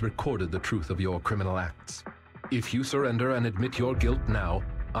Bangbu has recorded the truth of your criminal acts. If you surrender and admit your guilt now,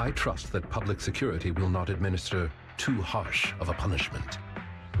 I trust that public security will not administer too harsh of a punishment.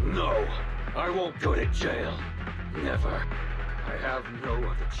 No, I won't go to jail. Never. I have no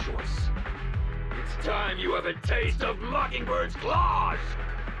other choice. It's time you have a taste of Mockingbird's claws!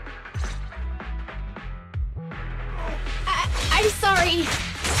 I'm sorry.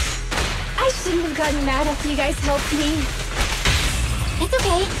 I shouldn't have gotten mad after you guys helped me. It's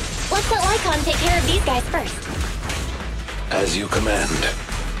okay. Let's let Lycaon take care of these guys first. As you command.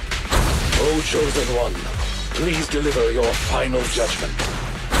 O Chosen One, please deliver your final judgment.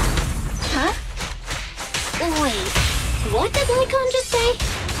 Huh? Wait, what did Lycaon just say?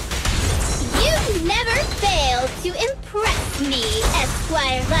 You never fail to impress me,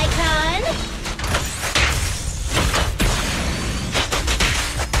 Esquire Lycaon.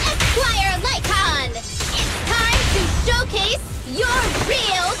 Esquire Lycaon, it's time to showcase your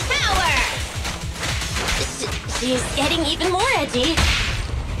real power. She's getting even more edgy.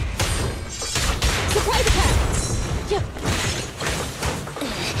 Surprise attack!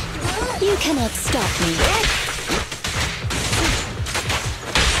 You cannot stop me.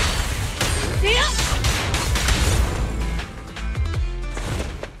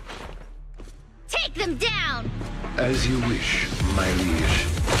 Take them down! As you wish, my liege.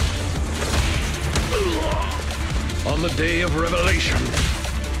 On the day of revelation,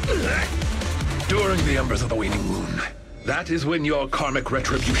 during the embers of the waning moon, that is when your karmic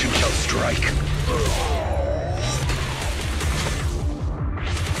retribution shall strike.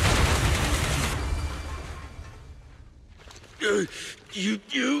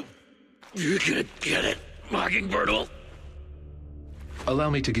 You're gonna get it, Mockingbird. Allow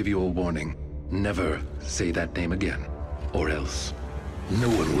me to give you a warning. Never say that name again, or else no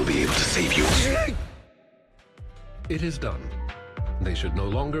one will be able to save you. It is done. They should no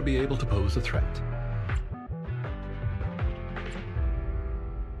longer be able to pose a threat.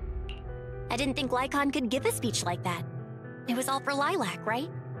 I didn't think Lycaon could give a speech like that. It was all for Lilac, right?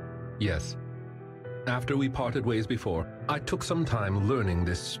 Yes. After we parted ways before, I took some time learning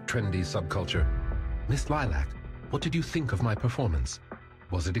this trendy subculture. Miss Lilac, what did you think of my performance?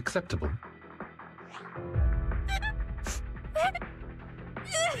 Was it acceptable?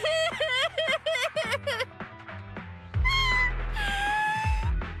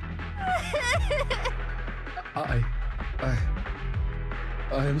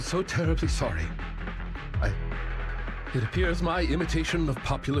 I am so terribly sorry. It appears my imitation of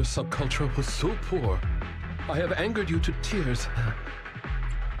popular subculture was so poor. I have angered you to tears.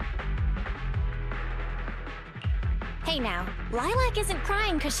 Hey now, Lilac isn't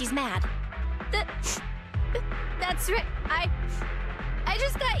crying because she's mad. That's right. I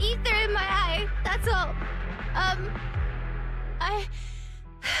just got ether in my eye. That's all.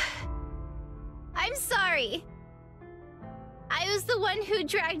 I'm sorry. I was the one who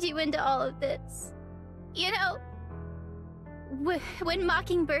dragged you into all of this. You know, when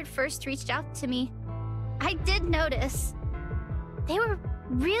Mockingbird first reached out to me, I did notice they were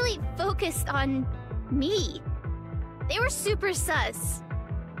really focused on me. They were super sus.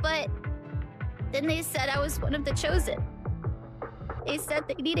 But then they said I was one of the chosen. They said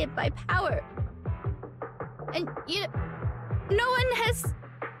they needed my power. And, you know, no one has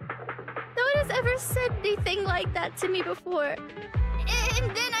ever said anything like that to me before. And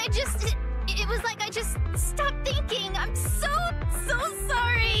then it was like I just stopped thinking. I'm so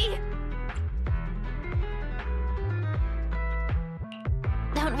sorry.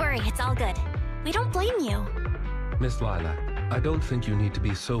 Don't worry, it's all good. We don't blame you. Miss Lilac, I don't think you need to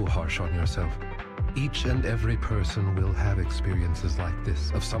be so harsh on yourself. Each and every person will have experiences like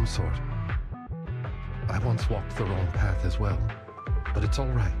this, of some sort. I once walked the wrong path as well, but it's all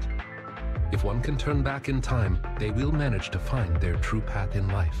right. If one can turn back in time, they will manage to find their true path in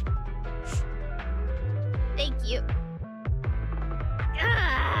life. Thank you.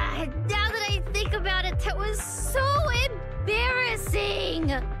 Now that I think about it, that was so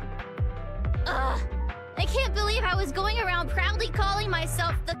embarrassing. I can't believe I was going around proudly calling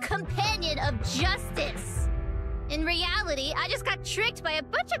myself the companion of justice. In reality, I just got tricked by a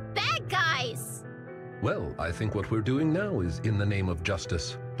bunch of bad guys. Well, I think what we're doing now is in the name of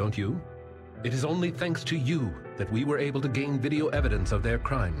justice, don't you? It is only thanks to you that we were able to gain video evidence of their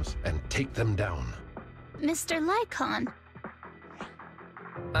crimes and take them down. Mr. Lycaon.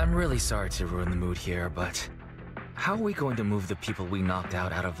 I'm really sorry to ruin the mood here, but how are we going to move the people we knocked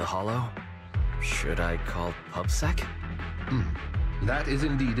out of the hollow? Should I call PubSec? That is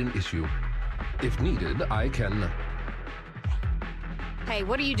indeed an issue. If needed, I can... Hey,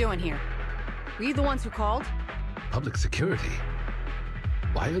 what are you doing here? Were you the ones who called? Public security?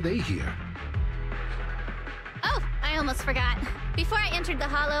 Why are they here? Oh, I almost forgot. Before I entered the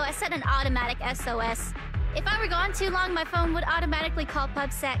hollow, I set an automatic SOS. If I were gone too long, my phone would automatically call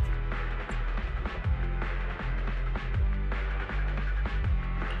PubSec.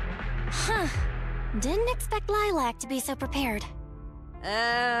 Huh. Didn't expect Lilac to be so prepared.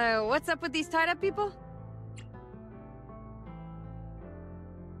 What's up with these tied-up people?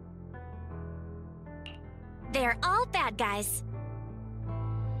 They're all bad guys.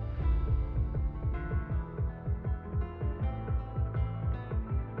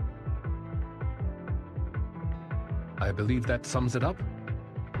 I believe that sums it up.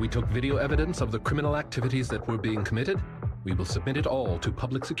 We took video evidence of the criminal activities that were being committed. We will submit it all to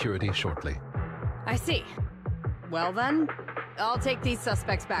public security shortly. I see. Well then, I'll take these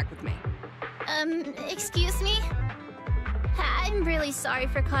suspects back with me. Excuse me? I'm really sorry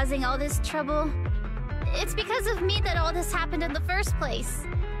for causing all this trouble. It's because of me that all this happened in the first place.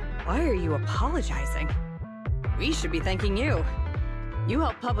 Why are you apologizing? We should be thanking you. You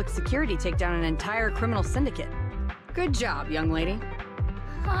helped public security take down an entire criminal syndicate. Good job, young lady.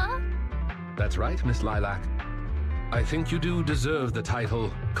 Huh? That's right, Miss Lilac. I think you do deserve the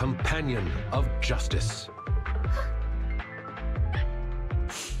title Companion of Justice.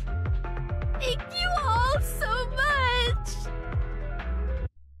 Thank you all so much!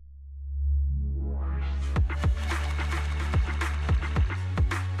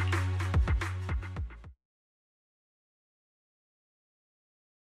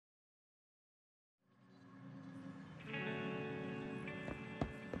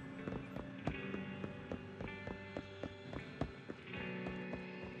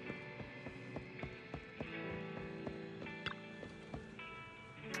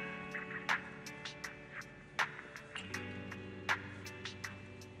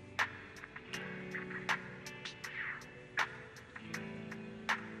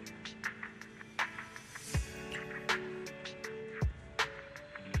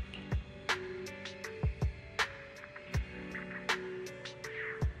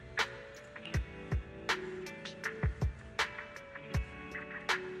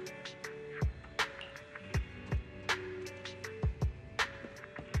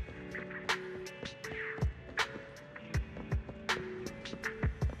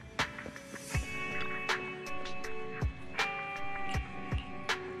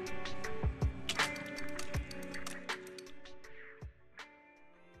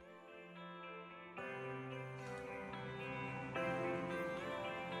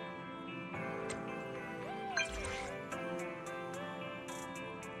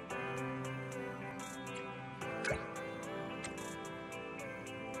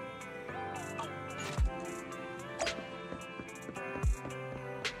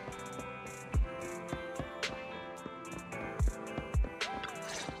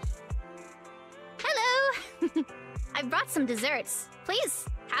 I brought some desserts. Please,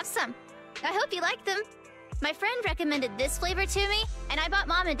 have some. I hope you like them. My friend recommended this flavor to me, and I bought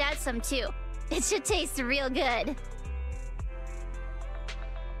Mom and Dad some too. It should taste real good.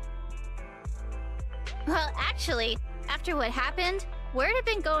 Well, actually, after what happened, word had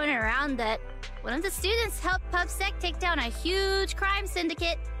been going around that one of the students helped PubSec take down a huge crime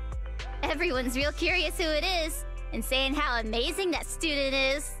syndicate. Everyone's real curious who it is, and saying how amazing that student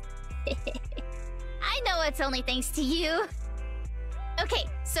is. I know it's only thanks to you. Okay,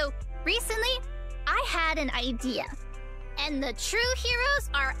 so recently, I had an idea. And the true heroes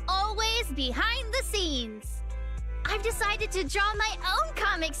are always behind the scenes. I've decided to draw my own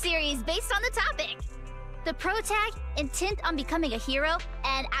comic series based on the topic. The protag, intent on becoming a hero,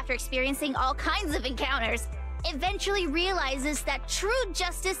 and after experiencing all kinds of encounters, eventually realizes that true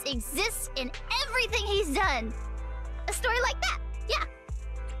justice exists in everything he's done. A story like that, yeah.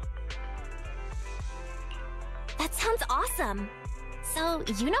 That sounds awesome. So,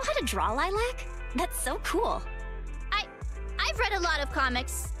 you know how to draw, Lilac? That's so cool. I've read a lot of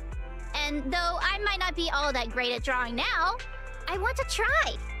comics. And though I might not be all that great at drawing now, I want to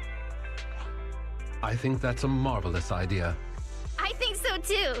try. I think that's a marvelous idea. I think so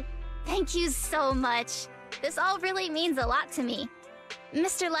too. Thank you so much. This all really means a lot to me.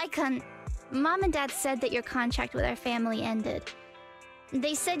 Mr. Lycaon, Mom and Dad said that your contract with our family ended.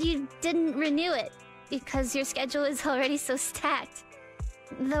 They said you didn't renew it because your schedule is already so stacked.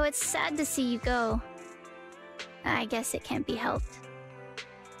 Though it's sad to see you go. I guess it can't be helped.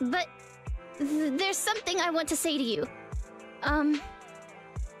 But there's something I want to say to you.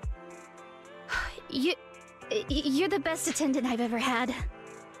 You're the best attendant I've ever had.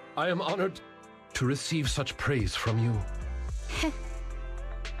 I am honored to receive such praise from you.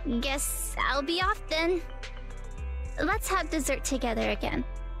 Guess I'll be off then. Let's have dessert together again,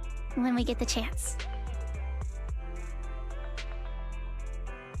 when we get the chance.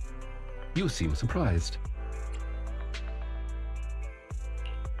 You seem surprised.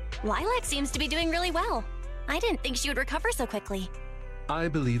 Lilac seems to be doing really well. I didn't think she would recover so quickly. I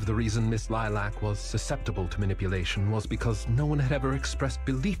believe the reason Miss Lilac was susceptible to manipulation was because no one had ever expressed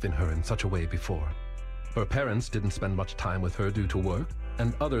belief in her in such a way before. Her parents didn't spend much time with her due to work,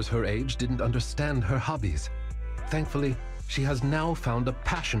 and others her age didn't understand her hobbies. Thankfully, she has now found a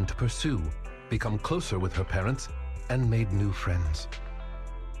passion to pursue, become closer with her parents, and made new friends.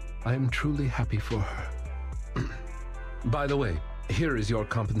 I am truly happy for her. By the way, here is your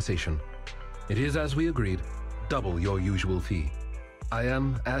compensation. It is, as we agreed, double your usual fee. I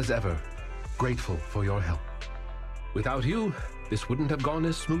am, as ever, grateful for your help. Without you, this wouldn't have gone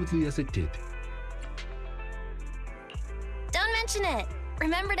as smoothly as it did. Don't mention it.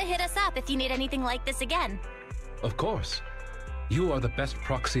 Remember to hit us up if you need anything like this again. Of course. You are the best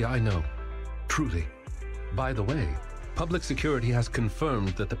proxy I know. Truly. By the way, public security has confirmed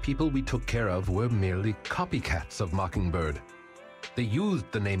that the people we took care of were merely copycats of Mockingbird. They used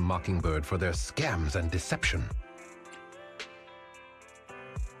the name Mockingbird for their scams and deception.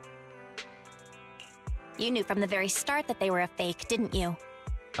 You knew from the very start that they were a fake, didn't you?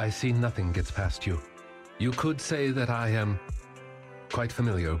 I see nothing gets past you. You could say that I am quite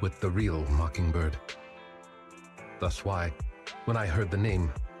familiar with the real Mockingbird. Thus why, when I heard the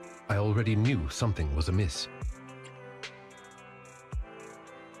name, I already knew something was amiss.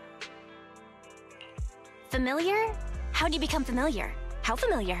 Familiar? How'd you become familiar? How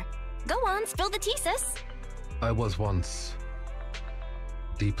familiar? Go on, spill the tea, sis. I was once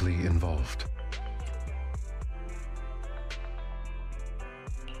deeply involved.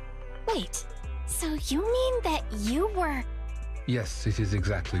 Wait, so you mean that you were... Yes, it is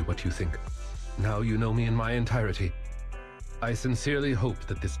exactly what you think. Now you know me in my entirety. I sincerely hope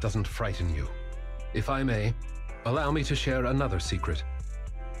that this doesn't frighten you. If I may, allow me to share another secret.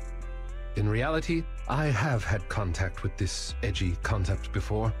 In reality, I have had contact with this edgy concept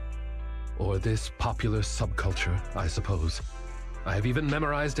before. Or this popular subculture, I suppose. I have even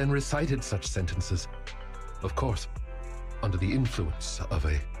memorized and recited such sentences. Of course, under the influence of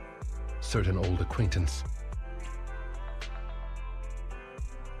a certain old acquaintance.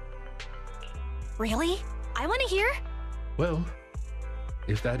 Really? I want to hear? Well,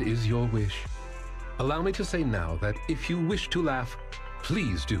 if that is your wish, allow me to say now that if you wish to laugh,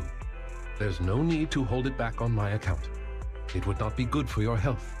 please do. There's no need to hold it back on my account. It would not be good for your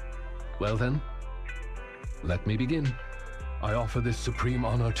health. Well then, let me begin. I offer this supreme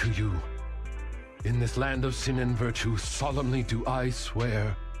honor to you. In this land of sin and virtue, solemnly do I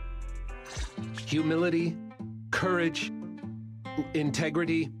swear. Humility, courage,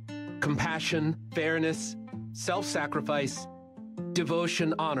 integrity, compassion, fairness, self-sacrifice,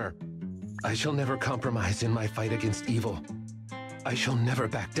 devotion, honor. I shall never compromise in my fight against evil. I shall never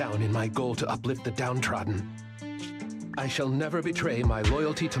back down in my goal to uplift the downtrodden. I shall never betray my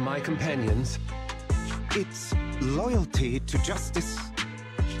loyalty to my companions. It's loyalty to justice.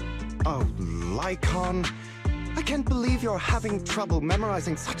 Oh, Lycaon, I can't believe you're having trouble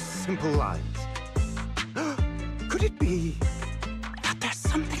memorizing such simple lines. Could it be that there's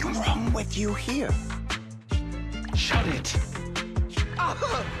something wrong with you here? Shut it!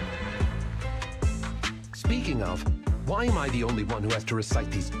 Speaking of, why am I the only one who has to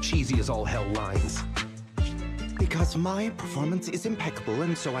recite these cheesy-as-all-hell lines? Because my performance is impeccable,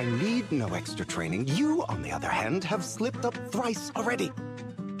 and so I need no extra training. You, on the other hand, have slipped up thrice already.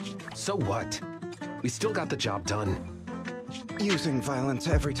 So what? We still got the job done. Using violence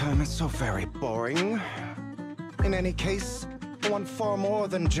every time is so very boring. In any case, I want far more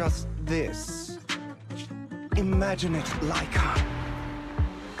than just this. Imagine it, Lycaon.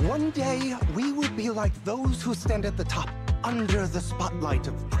 One day, we will be like those who stand at the top, under the spotlight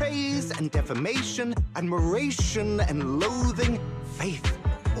of praise and defamation, admiration and loathing, faith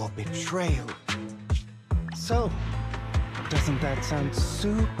or betrayal. So, doesn't that sound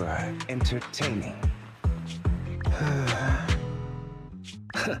super entertaining?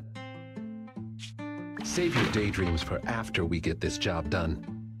 Save your daydreams for after we get this job done.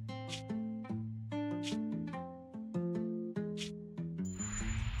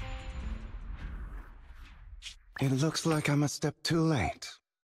 It looks like I'm a step too late.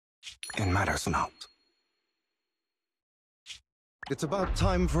 It matters not. It's about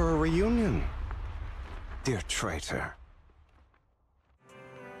time for a reunion, dear traitor.